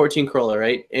 2014 Corolla,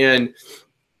 right? And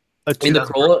in the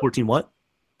 2014 what?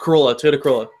 Corolla, Toyota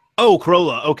Corolla. Oh,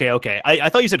 Corolla. Okay. I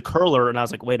thought you said curler, and I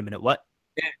was like, wait a minute, what?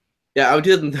 Yeah, I have a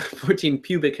 2014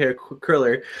 pubic hair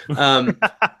curler. No,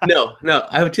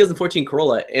 I have a 2014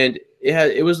 Corolla, and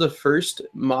it was the first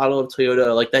model of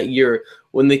Toyota like that year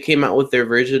when they came out with their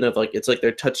version of like it's like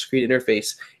their touchscreen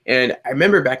interface. And I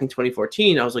remember back in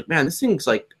 2014, I was like, man, this thing's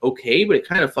like okay, but it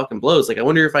kind of fucking blows. Like, I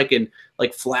wonder if I can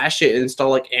like flash it and install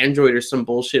like Android or some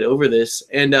bullshit over this.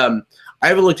 And I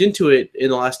haven't looked into it in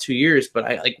the last 2 years, but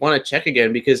I like want to check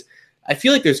again because I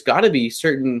feel like there's got to be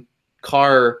certain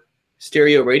car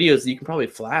stereo radios that you can probably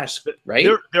flash, right?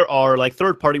 There are like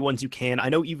third-party ones you can. I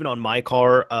know even on my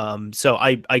car. So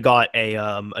I got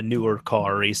a newer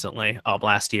car recently,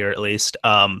 last year at least.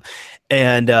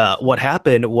 And what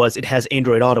happened was it has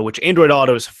Android Auto, which Android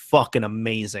Auto is fucking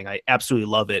amazing. I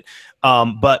absolutely love it.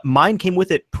 But mine came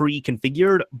with it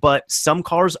pre-configured, but some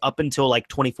cars up until like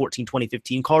 2014,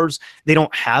 2015 cars, they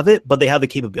don't have it, but they have the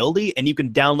capability, and you can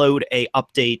download a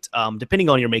update, depending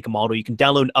on your make and model, you can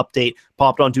download an update,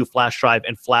 pop it onto a flash drive,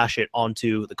 and flash it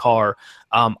onto the car.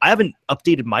 I haven't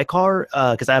updated my car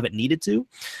because I haven't needed to,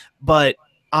 but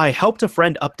I helped a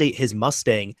friend update his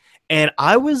Mustang, and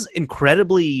I was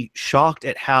incredibly shocked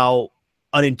at how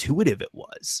unintuitive it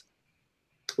was.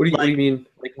 What do you mean?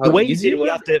 Like how the way easy you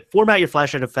have to format your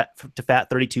flash drive to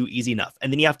FAT32 easy enough,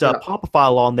 and then you have to pop a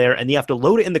file on there, and you have to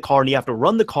load it in the car, and you have to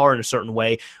run the car in a certain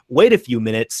way, wait a few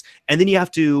minutes, and then you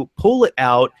have to pull it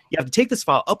out. You have to take this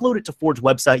file, upload it to Ford's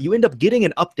website. You end up getting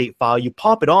an update file. You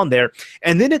pop it on there,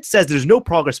 and then it says there's no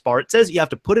progress bar. It says you have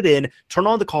to put it in, turn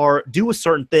on the car, do a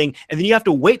certain thing, and then you have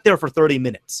to wait there for 30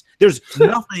 minutes. There's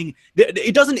nothing.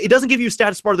 It doesn't give you a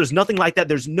status bar. There's nothing like that.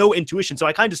 There's no intuition. So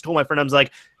I kind of just told my friend, I was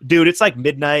like, dude, it's like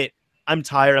midnight. I'm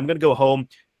tired. I'm going to go home.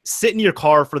 Sit in your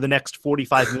car for the next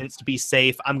 45 minutes to be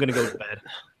safe. I'm going to go to bed.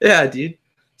 Yeah, dude.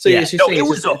 So yeah, it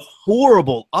was a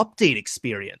horrible update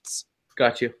experience.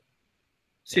 Got you.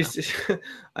 Yeah.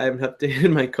 I haven't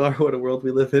updated my car. What a world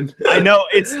we live in. I know.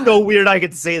 It's so weird I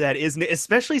could say that, isn't it?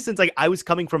 Especially since like I was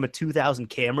coming from a 2000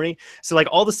 Camry. So like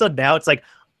all of a sudden now it's like,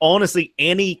 honestly,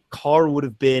 any car would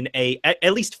have been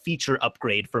at least feature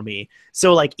upgrade for me.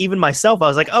 So like even myself, I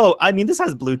was like, oh, I mean, this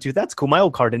has Bluetooth. That's cool. My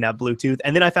old car didn't have Bluetooth.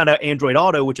 And then I found out Android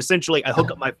Auto, which essentially I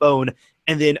hook up my phone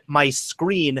and then my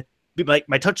screen, like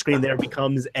my touch screen there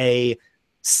becomes a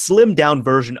slimmed down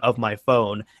version of my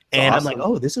phone. And awesome. I'm like,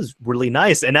 oh, this is really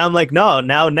nice. And now I'm like, no,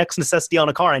 now next necessity on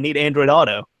a car, I need Android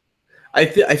Auto. I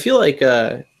feel like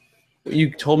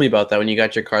you told me about that when you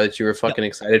got your car that you were fucking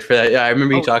excited for that. Yeah, I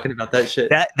remember you talking about that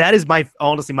shit. That is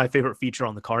honestly my favorite feature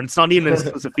on the car. And it's not even an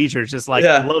exclusive feature. It's just like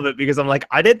I love it because I'm like,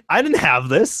 I didn't have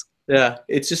this. Yeah,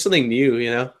 it's just something new,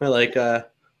 you know, like a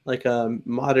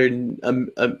modern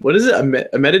what is it?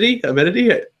 Amenity?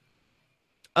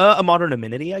 A modern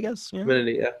amenity, I guess. Yeah.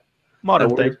 Amenity, yeah.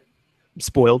 Modern thing.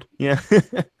 Spoiled. Yeah.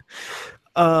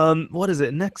 What is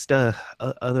it next?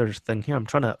 Other thing here. I'm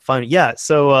trying to find. Yeah.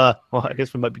 So, well, I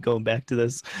guess we might be going back to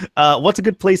this. What's a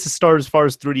good place to start as far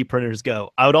as 3D printers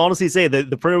go? I would honestly say the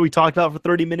printer we talked about for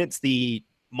 30 minutes, the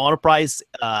Monoprice,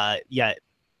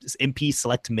 MP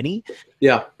Select Mini.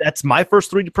 Yeah. That's my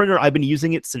first 3D printer. I've been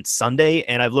using it since Sunday,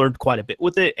 and I've learned quite a bit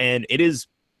with it, and it is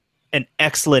an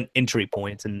excellent entry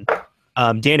point. And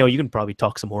Daniel, you can probably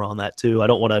talk some more on that too. I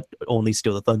don't want to only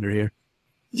steal the thunder here.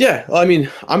 Yeah, well, I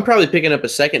mean, I'm probably picking up a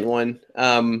second one.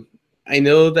 I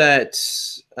know that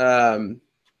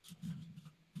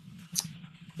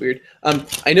weird.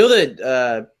 I know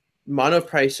that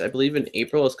Monoprice, I believe in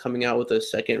April, is coming out with a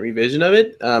second revision of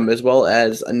it, as well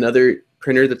as another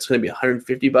printer that's going to be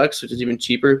 $150, which is even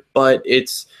cheaper. But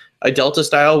it's a Delta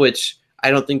style, which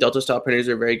I don't think Delta style printers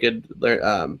are very good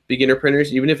beginner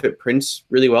printers, even if it prints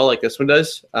really well like this one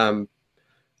does.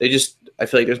 I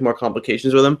feel like there's more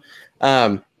complications with them.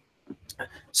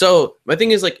 So my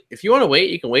thing is, like, if you want to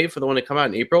wait, you can wait for the one to come out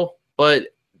in April. But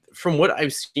from what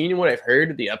I've seen and what I've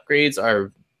heard, the upgrades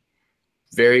are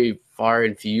very far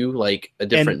and few, like a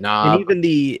different knob. And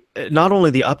even not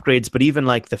only the upgrades, but even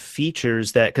like the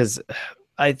features that, because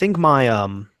I think my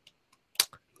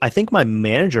I think my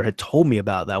manager had told me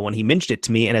about that when he mentioned it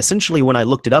to me. And essentially, when I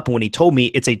looked it up and when he told me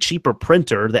it's a cheaper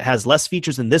printer that has less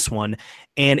features than this one,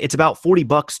 and it's about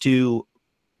 $40 to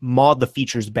mod the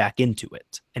features back into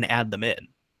it and add them in.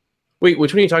 Wait,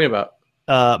 which one are you talking about?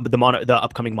 But the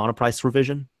upcoming monoprice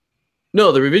revision.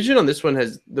 No, the revision on this one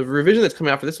the revision that's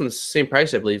coming out for this one is the same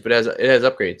price, I believe, but it has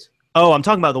upgrades. Oh, I'm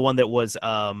talking about the one that was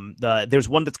there's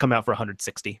one that's come out for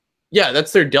 160. Yeah,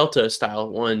 that's their Delta style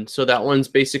one. So that one's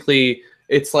basically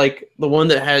it's like the one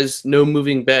that has no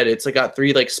moving bed. It's like got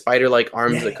 3 like spider-like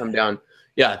arms that come down.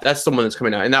 Yeah, that's the one that's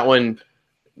coming out. And that one,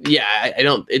 yeah, I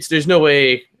don't. There's no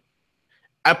way.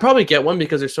 I probably get one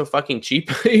because they're so fucking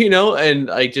cheap, you know, and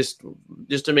I just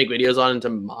to make videos on and to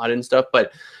mod and stuff.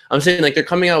 But I'm saying like they're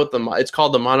coming out with it's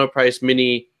called the Monoprice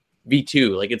Mini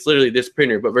V2. Like it's literally this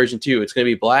printer, but version 2. It's gonna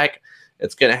be black.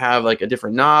 It's gonna have like a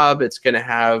different knob. It's gonna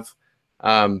have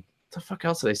what the fuck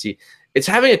else did I see? It's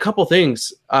having a couple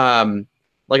things.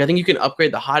 Like I think you can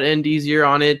upgrade the hot end easier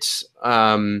on it.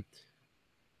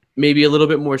 Maybe a little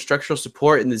bit more structural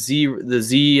support in the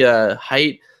Z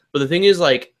height. But the thing is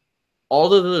like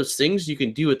all of those things you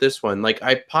can do with this one. Like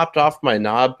I popped off my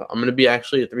knob. I'm going to be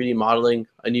actually 3D modeling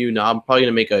a new knob. I'm probably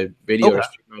going to make a video or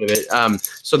stream out of it.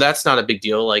 So that's not a big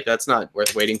deal. Like that's not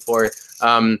worth waiting for.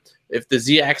 If the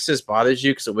Z-axis bothers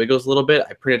you because it wiggles a little bit,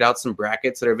 I printed out some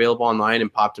brackets that are available online and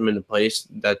popped them into place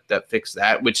that fixed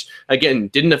that, which again,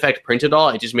 didn't affect print at all.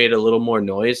 I just made a little more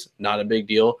noise. Not a big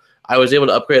deal. I was able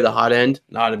to upgrade the hot end.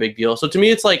 Not a big deal. So to me,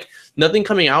 it's like nothing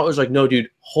coming out was like, no, dude,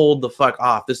 hold the fuck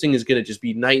off. This thing is going to just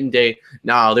be night and day.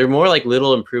 Now, they're more like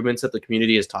little improvements that the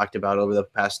community has talked about over the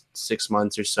past 6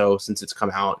 months or so since it's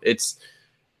come out. It's,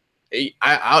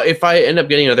 if I end up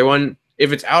getting another one,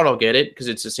 if it's out, I'll get it because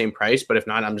it's the same price. But if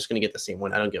not, I'm just going to get the same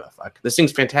one. I don't give a fuck. This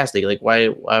thing's fantastic. Like, why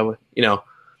do I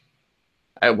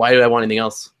want anything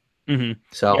else? Mm-hmm.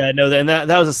 So yeah, no, and that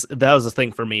was a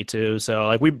thing for me too. So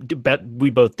like we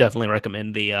both definitely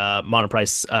recommend the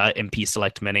Monoprice MP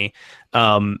Select Mini.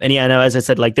 And yeah, I know as I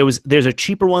said, like there's a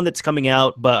cheaper one that's coming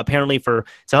out, but apparently it's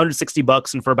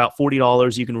 $160 and for about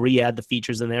 $40 you can re-add the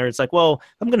features in there. It's like, well,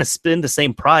 I'm gonna spend the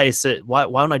same price. Why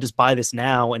don't I just buy this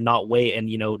now and not wait and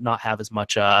not have as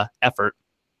much effort?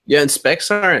 Yeah, and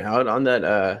specs aren't out on that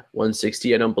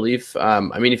 160, I don't believe.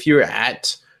 I mean, if you were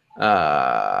at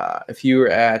ECS,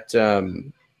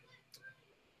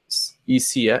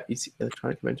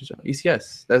 Electronic Convention Center,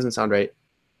 ECS, that doesn't sound right.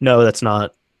 No, that's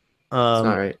not. It's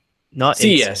not right. Not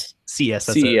CES. CES.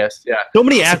 That's CES. Yeah. So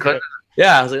many acronyms.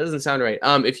 Yeah, I was like, that doesn't sound right.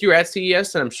 If you were at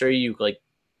CES, then I'm sure you like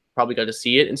probably got to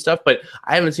see it and stuff. But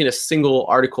I haven't seen a single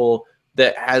article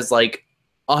that has like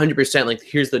 100% like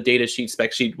here's the data sheet,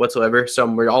 spec sheet whatsoever. So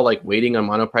we're all like waiting on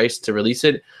Monoprice to release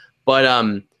it. But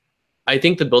I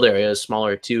think the build area is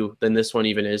smaller too than this one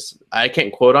even is. I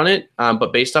can't quote on it,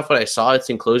 but based off what I saw, its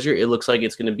enclosure, it looks like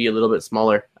it's going to be a little bit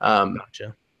smaller.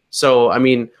 Gotcha. So, I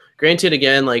mean, granted,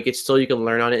 again, like it's still you can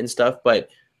learn on it and stuff, but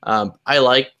I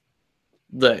like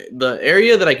the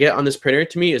area that I get on this printer.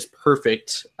 To me, is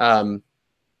perfect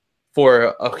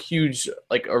for a huge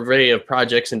like array of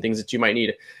projects and things that you might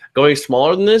need. Going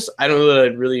smaller than this, I don't know that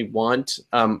I'd really want.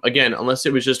 Again, unless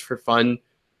it was just for fun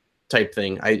type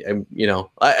thing. I'm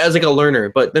as like a learner,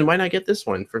 but then why not get this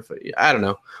one for I don't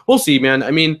know. We'll see, man.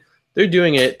 I mean, they're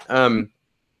doing it, and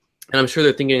I'm sure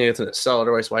they're thinking it's gonna sell.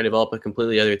 Otherwise, why develop a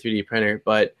completely other 3D printer?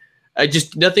 But I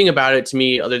just nothing about it to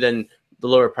me other than the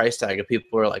lower price tag of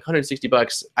people are like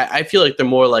 $160. I feel like they're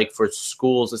more like for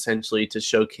schools essentially to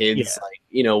show kids like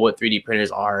what 3D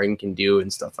printers are and can do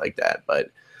and stuff like that. But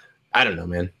I don't know,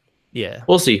 man. Yeah,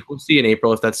 we'll see. We'll see in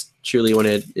April if that's truly when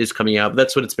it is coming out. But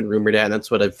that's what it's been rumored at, and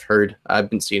that's what I've heard. I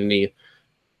haven't seen any.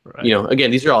 Right. Again,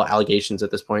 these are all allegations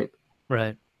at this point.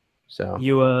 Right. So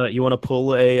you want to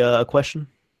pull a question?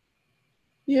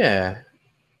 Yeah.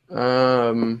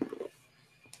 Oh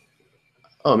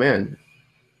man.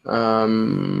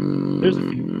 There's a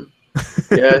few.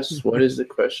 Yes. What is the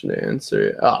question to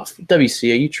answer? Oh,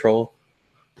 WCA, you troll.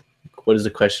 What is the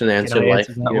question to answer? Life,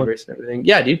 universe, and everything.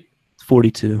 Yeah, dude.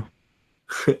 42.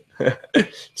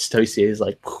 WCA is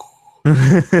like.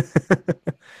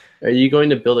 Are you going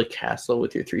to build a castle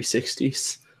with your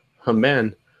 360s? Oh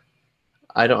man,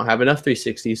 I don't have enough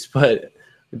 360s, but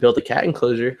build a cat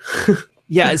enclosure.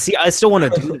 Yeah, see, I still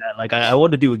want to do that. Like, I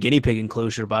want to do a guinea pig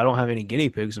enclosure, but I don't have any guinea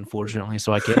pigs, unfortunately,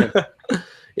 so I can't.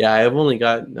 Yeah, I've only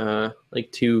got like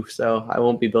 2, so I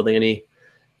won't be building any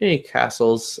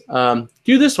castles.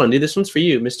 Do this one. This one's for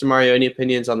you, Mr. Mario. Any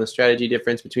opinions on the strategy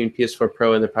difference between PS4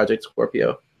 Pro and the Project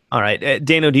Scorpio? All right,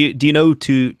 Dano, do you know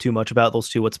too much about those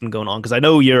two? What's been going on? Because I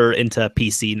know you're into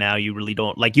PC now. You really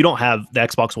don't like you don't have the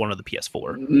Xbox One or the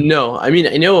PS4. No, I mean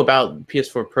I know about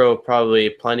PS4 Pro probably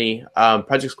plenty.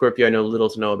 Project Scorpio I know little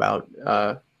to know about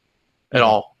at Mhm.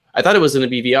 all. I thought it was going to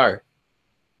be VR.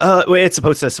 Well, it's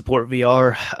supposed to support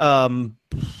VR.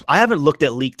 I haven't looked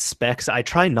at leaked specs. I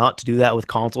try not to do that with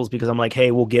consoles because I'm like,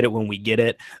 hey, we'll get it when we get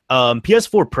it.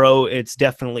 PS4 Pro, it's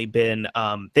definitely been.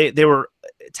 They were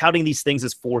touting these things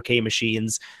as 4K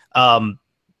machines.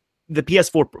 The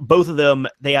PS4, both of them,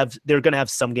 they're going to have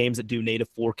some games that do native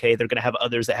 4K. They're going to have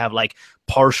others that have like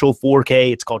partial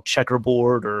 4K. It's called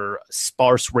checkerboard or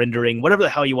sparse rendering, whatever the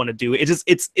hell you want to do.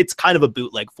 It's kind of a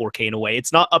bootleg 4K in a way.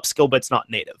 It's not upscale, but it's not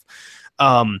native.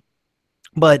 Um,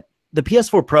 but the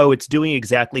PS4 Pro, it's doing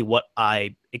exactly what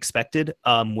I expected,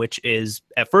 which is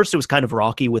at first it was kind of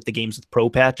rocky with the games with pro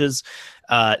patches.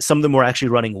 Some of them were actually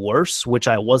running worse, which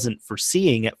I wasn't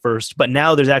foreseeing at first. But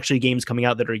now there's actually games coming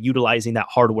out that are utilizing that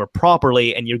hardware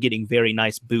properly, and you're getting very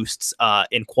nice boosts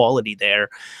in quality there.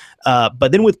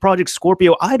 But then with Project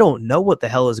Scorpio, I don't know what the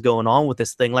hell is going on with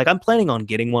this thing. Like, I'm planning on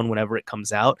getting one whenever it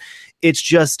comes out. It's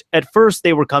just at first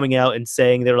they were coming out and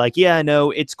saying they're like, yeah, no,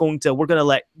 we're going to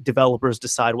let developers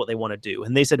decide what they want to do.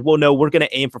 And they said, well, no, we're going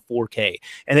to aim for 4K.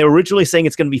 And they were originally saying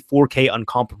it's going to be 4K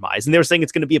uncompromised. And they were saying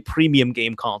it's going to be a premium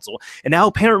game console. And now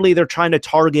apparently they're trying to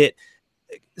target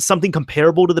something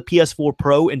comparable to the PS4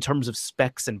 Pro in terms of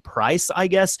specs and price, I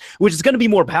guess, which is going to be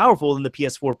more powerful than the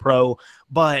PS4 Pro.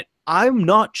 But I'm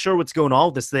not sure what's going on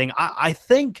with this thing. I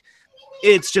think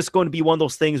it's just going to be one of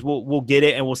those things. We'll get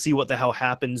it and we'll see what the hell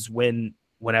happens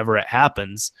whenever it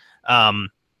happens.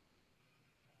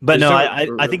 But no,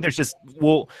 I think there's just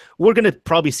we're gonna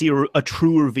probably see a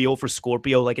true reveal for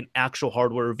Scorpio, like an actual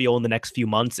hardware reveal in the next few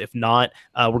months. If not,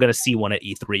 we're gonna see one at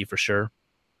E3 for sure.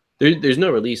 There's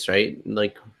no release, right?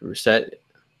 Like set.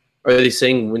 Are they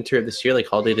saying winter of this year, like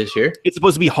holiday this year? It's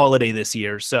supposed to be holiday this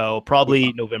year, so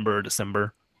probably November or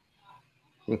December.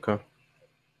 Okay.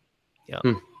 Yeah.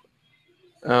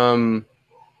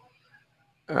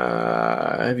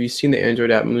 Have you seen the Android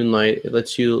app Moonlight? It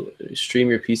lets you stream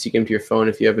your PC game to your phone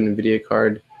if you have an NVIDIA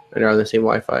card and are on the same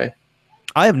Wi-Fi.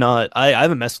 I have not. I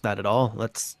haven't messed with that at all.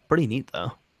 That's pretty neat,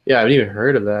 though. Yeah, I haven't even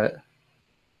heard of that.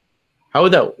 How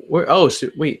would that work? Oh, so,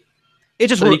 wait. It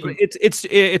just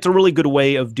it's a really good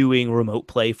way of doing remote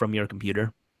play from your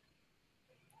computer.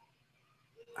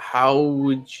 How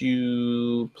would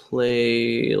you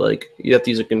play? Like, you have to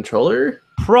use a controller?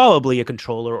 Probably a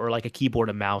controller or like a keyboard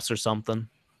and mouse or something.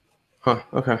 Huh.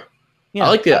 Okay. Yeah. I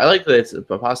like that it's a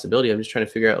possibility. I'm just trying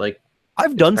to figure out like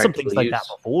I've done some things like that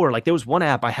before. Like there was one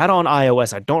app I had on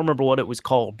iOS. I don't remember what it was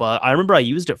called, but I remember I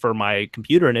used it for my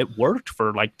computer and it worked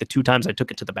for like the 2 times I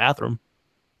took it to the bathroom.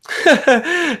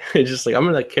 It's just like, I'm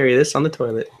gonna carry this on the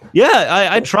toilet. Yeah,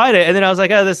 I tried it and then I was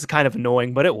like, oh, this is kind of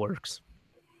annoying, but it works.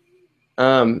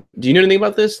 Do you know anything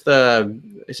about this?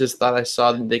 It's just thought I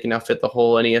saw that they can now fit the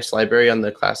whole NES library on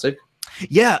the Classic.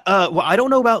 Yeah, well, I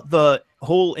don't know about the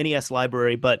whole NES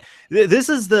library, but this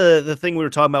is the thing we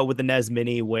were talking about with the NES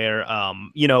Mini, where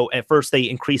at first they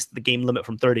increased the game limit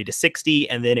from 30 to 60,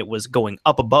 and then it was going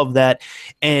up above that,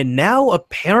 and now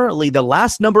apparently the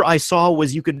last number I saw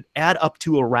was you could add up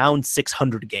to around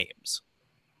 600 games.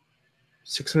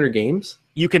 600 games?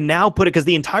 You can now put it because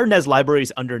the entire NES library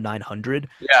is under 900.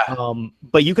 Yeah.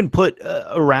 But you can put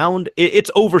around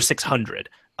it's over 600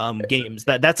 games.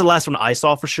 That's the last one I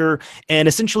saw for sure. And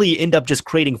essentially, you end up just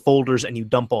creating folders and you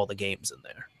dump all the games in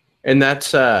there. And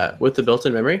that's with the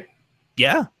built-in memory.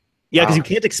 Yeah, because you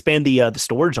can't expand the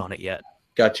storage on it yet.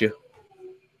 Got you.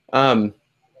 I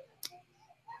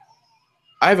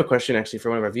have a question actually for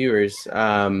one of our viewers.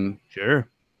 Sure.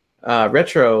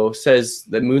 Retro says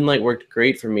that Moonlight worked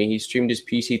great for me. He streamed his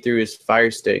PC through his Fire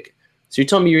Stick. So you're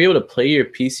telling me you're able to play your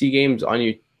PC games on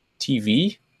your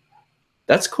TV?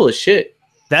 That's cool as shit.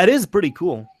 That is pretty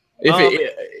cool.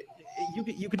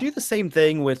 You could do the same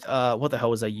thing with what the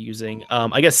hell was I using?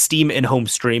 I guess Steam in-home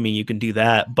streaming. You can do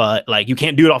that, but like you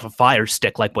can't do it off a Fire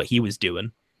Stick like what he was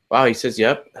doing. Wow, he says,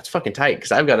 yep, that's fucking tight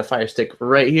because I've got a Fire Stick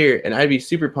right here, and I'd be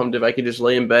super pumped if I could just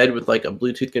lay in bed with like a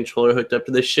Bluetooth controller hooked up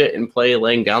to this shit and play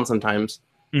laying down sometimes.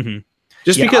 Mm-hmm.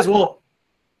 Just because, go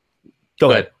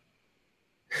ahead.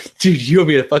 Dude, you owe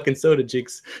me a fucking soda,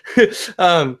 Jigs.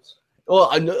 Well,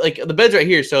 I'm like the bed's right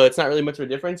here, so it's not really much of a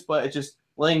difference, but it's just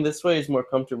laying this way is more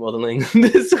comfortable than laying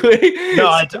this way. No,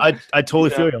 I totally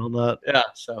feel you on that. Yeah,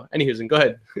 so anywho, go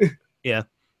ahead. Yeah.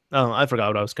 Oh, I forgot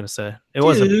what I was going to say. It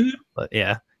wasn't, but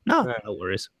yeah. No, no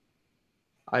worries.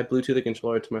 I Bluetooth the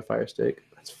controller to my Fire Stick.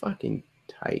 That's fucking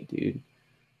tight, dude.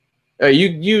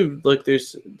 You look.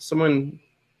 There's someone.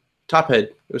 Tophead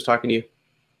was talking to you.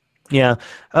 Yeah.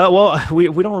 Well, we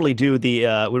don't really do we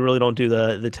really don't do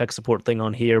the tech support thing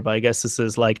on here, but I guess this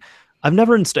is like I've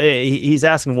never he's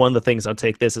asking one of the things I'll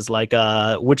take this is like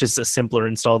which is a simpler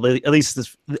install. At least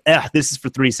this is for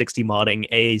 360 modding,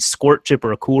 a squirt chip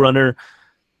or a cool runner.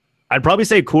 I'd probably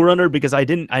say cool runner because I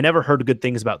never heard good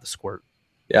things about the squirt.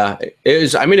 Yeah, it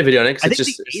was. I made a video on it because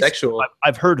it's just sexual.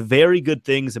 I've heard very good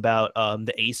things about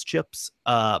the Ace chips,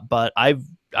 but I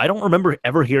don't remember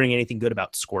ever hearing anything good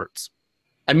about squirts.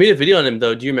 I made a video on him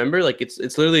though. Do you remember? Like it's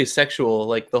literally sexual,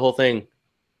 like the whole thing.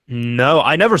 No,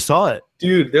 I never saw it.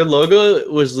 Dude, their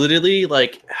logo was literally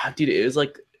like, dude, it was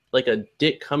like a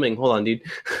dick coming. Hold on, dude.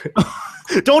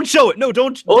 Don't show it. No,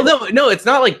 don't. Oh no, it's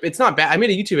not bad. I made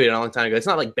a YouTube video a long time ago. It's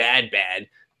not like bad.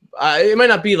 It might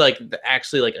not be like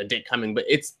actually like a dick coming, but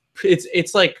it's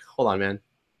like, hold on, man.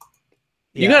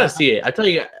 You gotta see it. I tell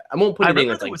you, I won't put anything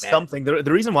that's like was bad. Something. The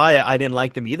reason why I didn't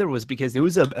like them either was because there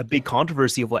was a big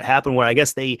controversy of what happened, where I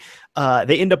guess they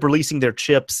end up releasing their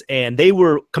chips, and they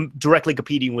were directly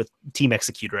competing with Team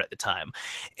Executor at the time,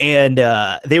 and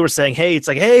they were saying, "Hey, it's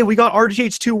like, hey, we got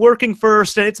RGH2 working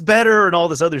first, and it's better, and all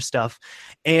this other stuff."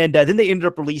 And then they ended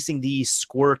up releasing the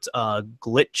Squirt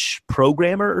glitch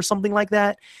programmer or something like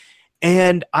that.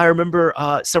 And I remember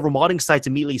several modding sites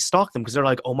immediately stalked them because they're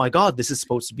like, oh my God, this is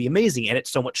supposed to be amazing. And it's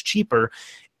so much cheaper.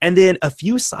 And then a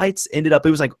few sites ended up,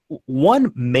 it was like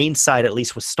one main site at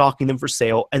least was stocking them for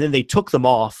sale. And then they took them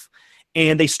off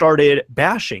and they started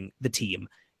bashing the team.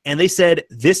 And they said,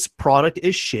 this product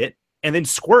is shit. And then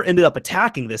Squirt ended up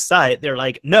attacking this site. They're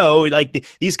like, no, like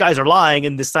these guys are lying.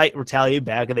 And the site retaliated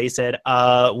back and they said,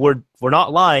 we're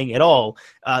not lying at all.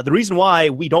 The reason why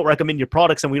we don't recommend your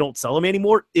products and we don't sell them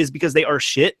anymore is because they are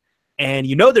shit. And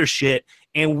you know they're shit.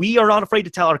 And we are not afraid to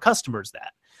tell our customers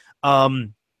that.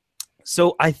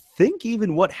 So I think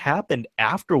even what happened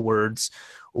afterwards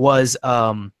was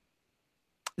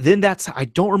then I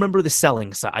don't remember the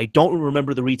selling side. I don't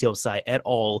remember the retail side at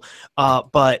all.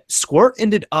 But Squirt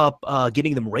ended up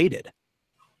getting them raided.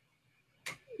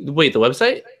 Wait, the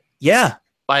website? Yeah.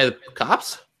 By the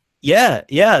cops? Yeah.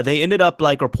 They ended up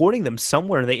like reporting them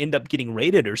somewhere, and they end up getting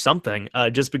raided or something.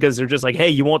 Just because they're just like, hey,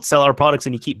 you won't sell our products,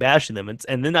 and you keep bashing them.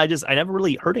 And then I never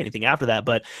really heard anything after that.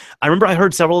 But I remember I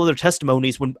heard several other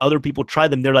testimonies when other people tried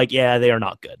them. They're like, yeah, they are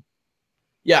not good.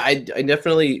 Yeah, I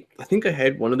definitely, I think I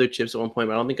had one of their chips at one point,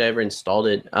 but I don't think I ever installed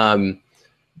it.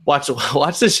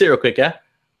 Watch this shit real quick, yeah?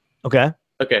 Okay.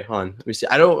 Okay, hold on. Let me see.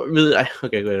 I don't really,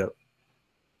 okay, go ahead.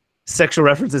 Sexual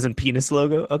references and penis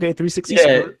logo. Okay, 360.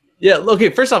 Yeah. Okay,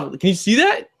 first off, can you see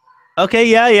that? Okay,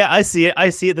 yeah, I see it.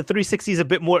 The 360 is a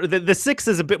bit more, the 6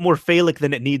 is a bit more phallic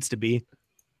than it needs to be.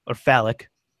 Or phallic.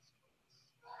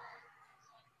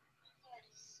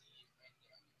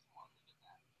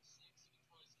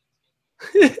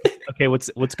 Okay,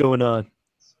 what's going on?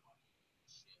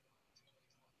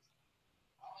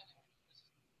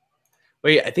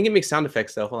 Wait, I think it makes sound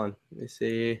effects though. Hold on. Let me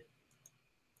see.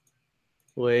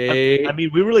 Wait. I mean,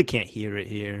 we really can't hear it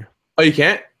here. Oh, you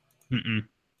can't?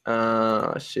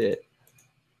 Shit.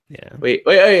 Yeah. Wait,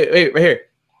 right here.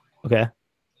 Okay.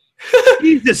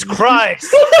 Jesus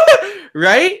Christ.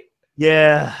 Right?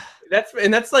 Yeah.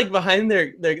 That's like behind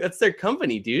that's their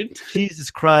company, dude. Jesus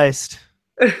Christ.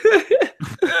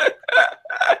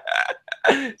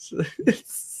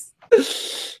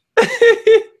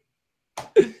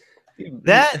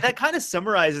 That kind of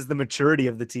summarizes the maturity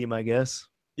of the team, I guess.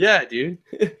 Yeah, dude.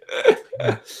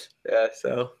 Yeah,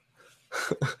 so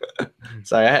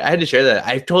sorry, I had to share that.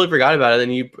 I totally forgot about it.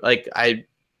 And I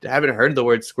haven't heard the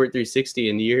word Squirt 360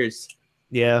 in years.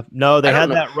 Yeah, no, they had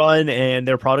that run and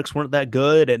their products weren't that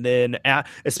good. And then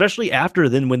especially after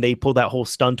then when they pulled that whole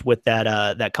stunt with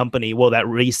that company, well, that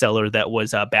reseller that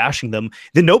was bashing them,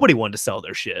 then nobody wanted to sell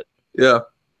their shit. Yeah.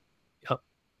 Yep.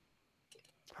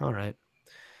 All right.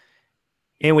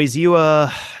 Anyways,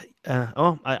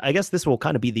 I guess this will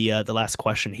kind of be the last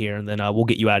question here, and then we'll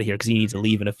get you out of here because you need to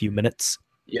leave in a few minutes.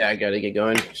 Yeah, I gotta get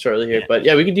going shortly here, but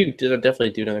yeah, we can definitely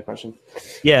do another question.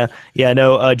 Yeah.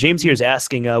 No, James here is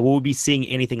asking, will we be seeing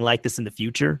anything like this in the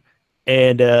future?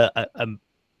 And I'm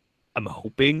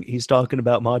hoping he's talking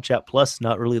about Mod Chat Plus,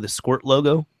 not really the Squirt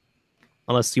logo,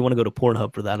 unless you want to go to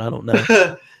Pornhub for that. I don't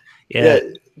know. Yeah.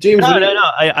 James. No.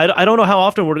 I don't know how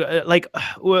often we're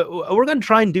going to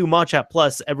try and do Mod Chat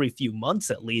Plus every few months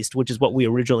at least, which is what we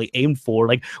originally aimed for.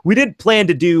 Like we didn't plan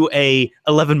to do a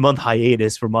 11-month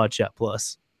hiatus for Mod Chat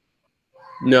Plus.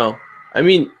 No, I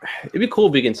mean it'd be cool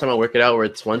if we can somehow work it out where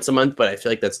it's once a month, but I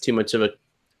feel like that's too much of a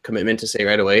commitment to say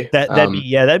right away. That'd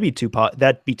be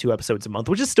 2 episodes a month,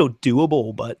 which is still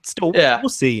doable, but still, we'll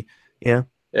see. Yeah.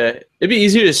 Yeah, it'd be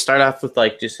easier to start off with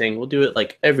like just saying we'll do it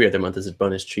like every other month as a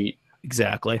bonus treat.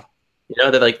 Exactly. You know,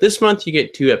 they're like, this month you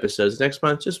get 2 episodes, next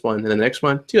month just 1, and the next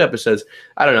month 2 episodes.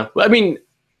 I don't know. I mean,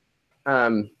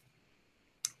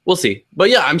 we'll see. But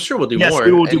yeah, I'm sure we'll do more.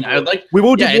 We will do more. We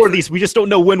will do more of these. We just don't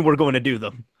know when we're going to do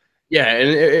them. Yeah, and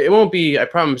it won't be, I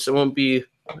promise, it won't be,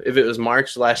 if it was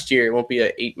March last year, it won't be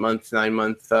a 8-month,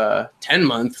 9-month,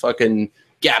 10-month fucking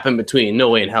gap in between. No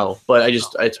way in hell. But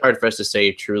it's hard for us to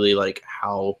say truly like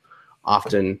how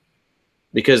often,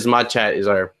 because Mod Chat is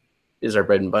our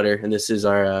bread and butter, and this is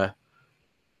our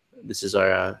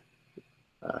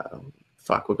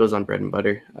fuck, what goes on bread and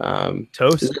butter?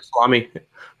 Toast? Salami.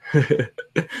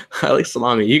 I like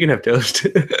salami. You can have toast.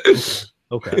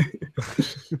 Okay.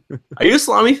 Are you a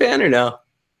salami fan or no?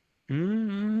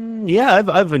 Yeah,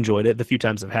 I've enjoyed it the few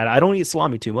times I've had it. I don't eat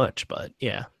salami too much, but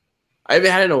yeah. I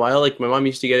haven't had it in a while. Like, my mom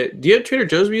used to get it. Do you have Trader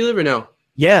Joe's where you live or no?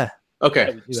 Yeah.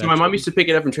 Okay. So my mom used to pick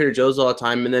it up from Trader Joe's all the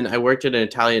time, and then I worked at an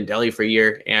Italian deli for a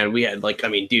year, and we had, like, I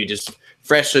mean, dude, just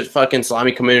fresh fucking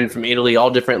salami coming in from Italy, all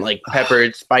different, like,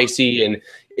 peppered, spicy, and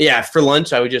yeah, for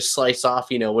lunch I would just slice off,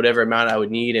 you know, whatever amount I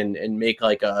would need and make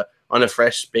like on a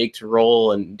fresh baked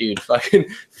roll, and dude, fucking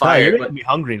fire. You're making me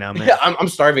hungry now, man. Yeah, I'm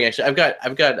starving actually.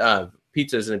 I've got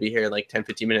pizza's gonna be here in like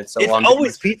 10-15 minutes. So it's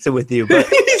always pizza with you, but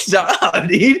stop,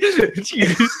 dude.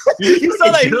 You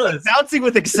saw that he was bouncing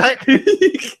with excitement.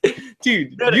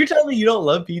 Dude, you're telling me you don't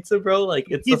love pizza, bro? Like,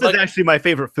 pizza's actually my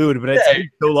favorite food, but it's been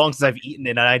so long since I've eaten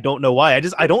it, and I don't know why.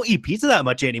 I don't eat pizza that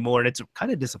much anymore, and it's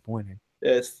kind of disappointing.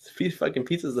 Yeah, fucking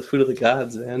pizza's the food of the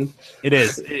gods, man. It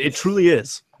is. It truly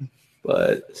is.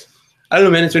 But I don't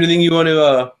know, man. Is there anything you want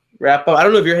to wrap up? I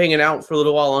don't know if you're hanging out for a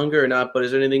little while longer or not, but is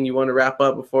there anything you want to wrap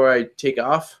up before I take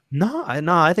off? No,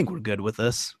 I think we're good with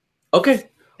this.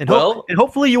 Okay. And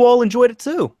hopefully you all enjoyed it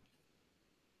too.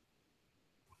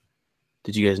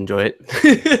 Did you guys enjoy it?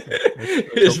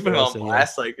 It's been on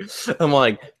blast. Like, I'm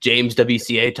like, James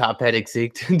WCA top head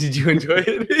exec. Did you enjoy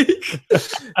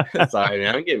it? Sorry,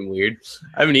 man. I'm getting weird.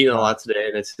 I haven't eaten a lot today,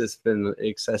 and it's just been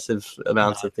excessive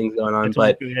amounts of things going on.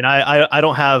 But and I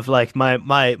don't have like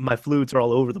my fluids are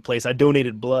all over the place. I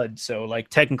donated blood, so like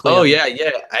technically. Oh yeah.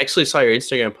 I actually saw your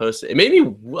Instagram post. It made me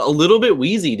a little bit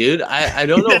wheezy, dude. I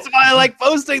don't know. That's why I like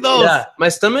posting those. Yeah, my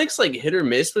stomach's like hit or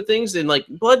miss with things, and like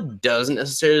blood doesn't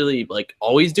necessarily like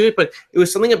always do it, but it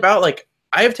was something about like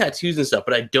I have tattoos and stuff,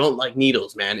 but I don't like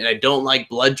needles, man, and I don't like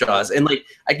blood draws, and like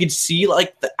I could see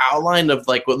like the outline of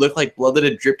like what looked like blood that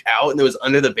had dripped out and it was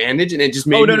under the bandage, and it just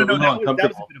made me uncomfortable. That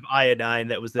was a bit of iodine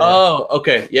that was there. Oh,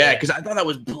 okay, yeah, because I thought that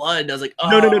was blood. I was like, oh.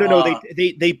 No.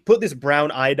 They put this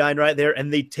brown iodine right there,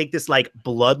 and they take this like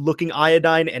blood-looking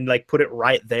iodine and like put it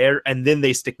right there, and then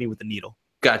they stick me with the needle.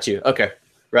 Got you. Okay.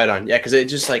 Right on. Yeah, because it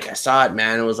just like I saw it,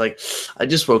 man. It was like I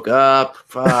just woke up.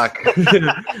 Fuck.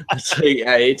 It's like,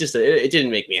 yeah, it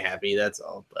didn't make me happy. That's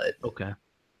all. But okay.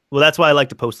 Well, that's why I like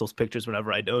to post those pictures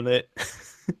whenever I donate.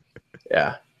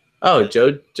 Yeah. Oh,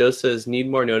 Joe says need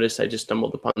more notice. I just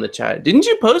stumbled upon the chat. Didn't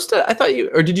you post it? I thought you,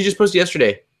 or did you just post it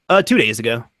yesterday? 2 days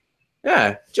ago.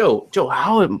 Yeah, Joe,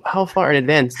 how far in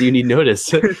advance do you need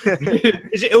notice?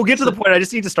 It'll get to the point I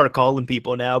just need to start calling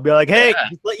people now. Be like, hey,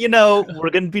 just let you know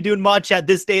we're gonna be doing Mod Chat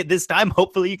this day at this time.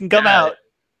 Hopefully you can come out.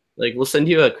 Like, we'll send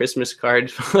you a Christmas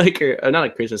card, like, or not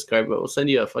a Christmas card, but we'll send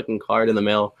you a fucking card in the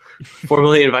mail,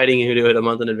 formally inviting you to it a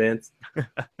month in advance.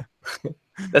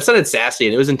 That sounded sassy,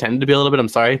 and it was intended to be a little bit. I'm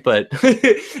sorry, but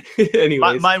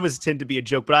anyways. Mine was intended to be a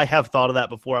joke, but I have thought of that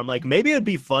before. I'm like, maybe it'd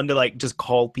be fun to like just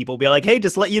call people, be like, hey,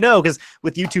 just let you know, because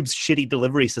with YouTube's shitty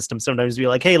delivery system, sometimes be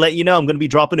like, hey, let you know, I'm going to be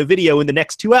dropping a video in the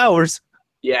next 2 hours.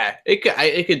 Yeah, it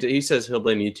could. He says he'll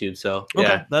blame YouTube, so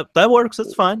yeah, okay, that works.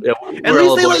 That's fine. Yeah, at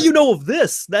least they let you know of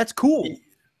this. That's cool.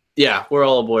 Yeah, we're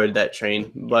all aboard that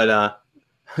train. But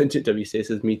WC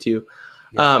says me too.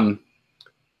 Yeah.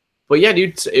 But yeah,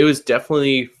 dude, it was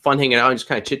definitely fun hanging out and just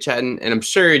kind of chit-chatting. And I'm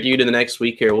sure, dude, in the next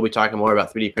week here, we'll be talking more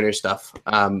about 3D printer stuff.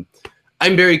 I'm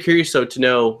very curious, though, to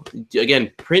know,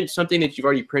 again, print something that you've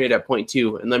already printed at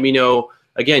 0.2 and let me know,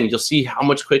 again, you'll see how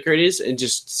much quicker it is and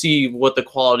just see what the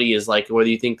quality is like, whether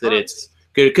you think that it's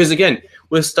good. Because, again,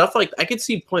 with stuff like, I could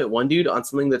see 0.1, dude, on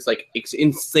something that's, like,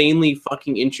 insanely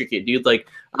fucking intricate, dude. Like,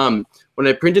 when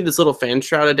I printed this little fan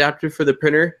shroud adapter for the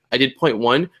printer, I did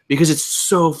 0.1 because it's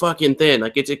so fucking thin.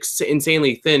 Like, it's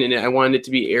insanely thin, and I wanted it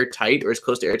to be airtight or as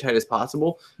close to airtight as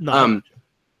possible. No.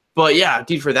 But, yeah,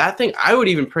 dude, for that thing, I would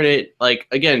even print it, like,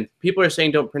 again, people are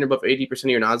saying don't print above 80% of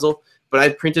your nozzle, but I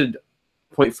printed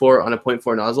 0.4 on a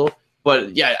 0.4 nozzle.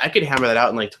 But, yeah, I could hammer that out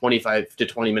in, like, 25 to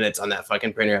 20 minutes on that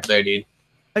fucking printer up there, dude.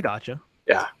 I gotcha.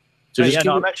 Yeah. So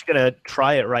I'm actually going to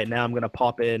try it right now. I'm going to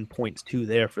pop in 0.2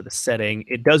 there for the setting.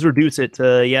 It does reduce it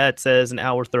to, it says 1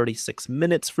 hour 36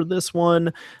 minutes for this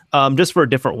one, just for a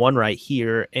different one right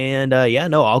here. And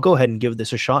I'll go ahead and give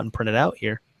this a shot and print it out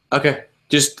here. Okay.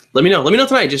 Just let me know. Let me know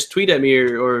tonight. Just tweet at me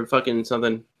or fucking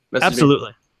something. Message Absolutely.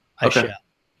 me. I Okay.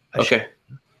 shall. Okay.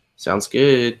 Sounds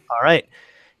good. All right.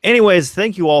 Anyways,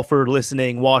 thank you all for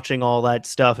listening, watching all that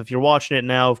stuff. If you're watching it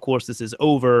now, of course, this is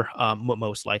over,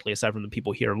 most likely, aside from the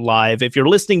people here live. If you're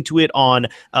listening to it on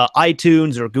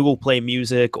iTunes or Google Play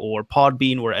Music or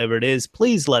Podbean, wherever it is,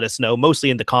 please let us know, mostly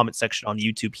in the comment section on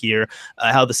YouTube here,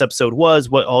 how this episode was,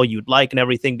 what all you'd like and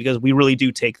everything, because we really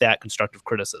do take that constructive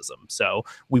criticism. So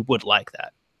we would like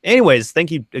that. Anyways,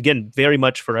 thank you again very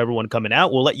much for everyone coming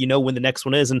out. We'll let you know when the next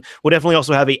one is, and we'll definitely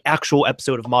also have a actual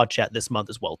episode of Mod Chat this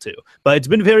month as well too. But it's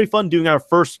been very fun doing our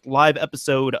first live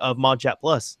episode of Mod Chat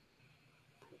Plus.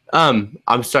 I'm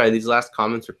sorry, these last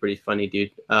comments are pretty funny,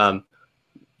 dude.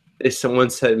 If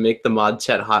someone said make the Mod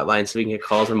Chat hotline so we can get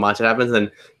calls when Mod Chat happens, then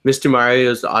Mr.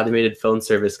 Mario's automated phone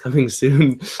service coming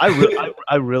soon.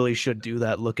 I really should do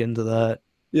that. Look into that.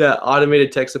 Yeah,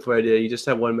 automated text support idea. You just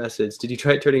have one message. Did you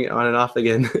try turning it on and off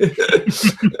again?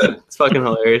 It's fucking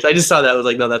hilarious. I just saw that. I was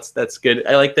like, no, that's good.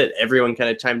 I like that everyone kind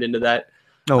of chimed into that.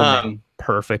 Oh, man.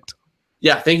 Perfect.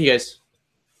 Yeah, thank you guys.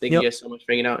 Thank you guys so much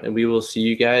for hanging out, and we will see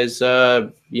you guys.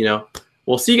 We'll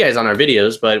see you guys on our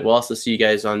videos, but we'll also see you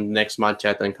guys on next Mod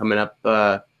Chat then coming up.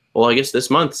 Well, I guess this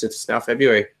month since it's now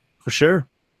February. For sure.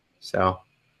 So.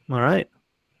 All right.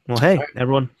 Well, hey,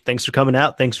 everyone, thanks for coming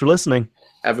out. Thanks for listening.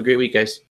 Have a great week, guys.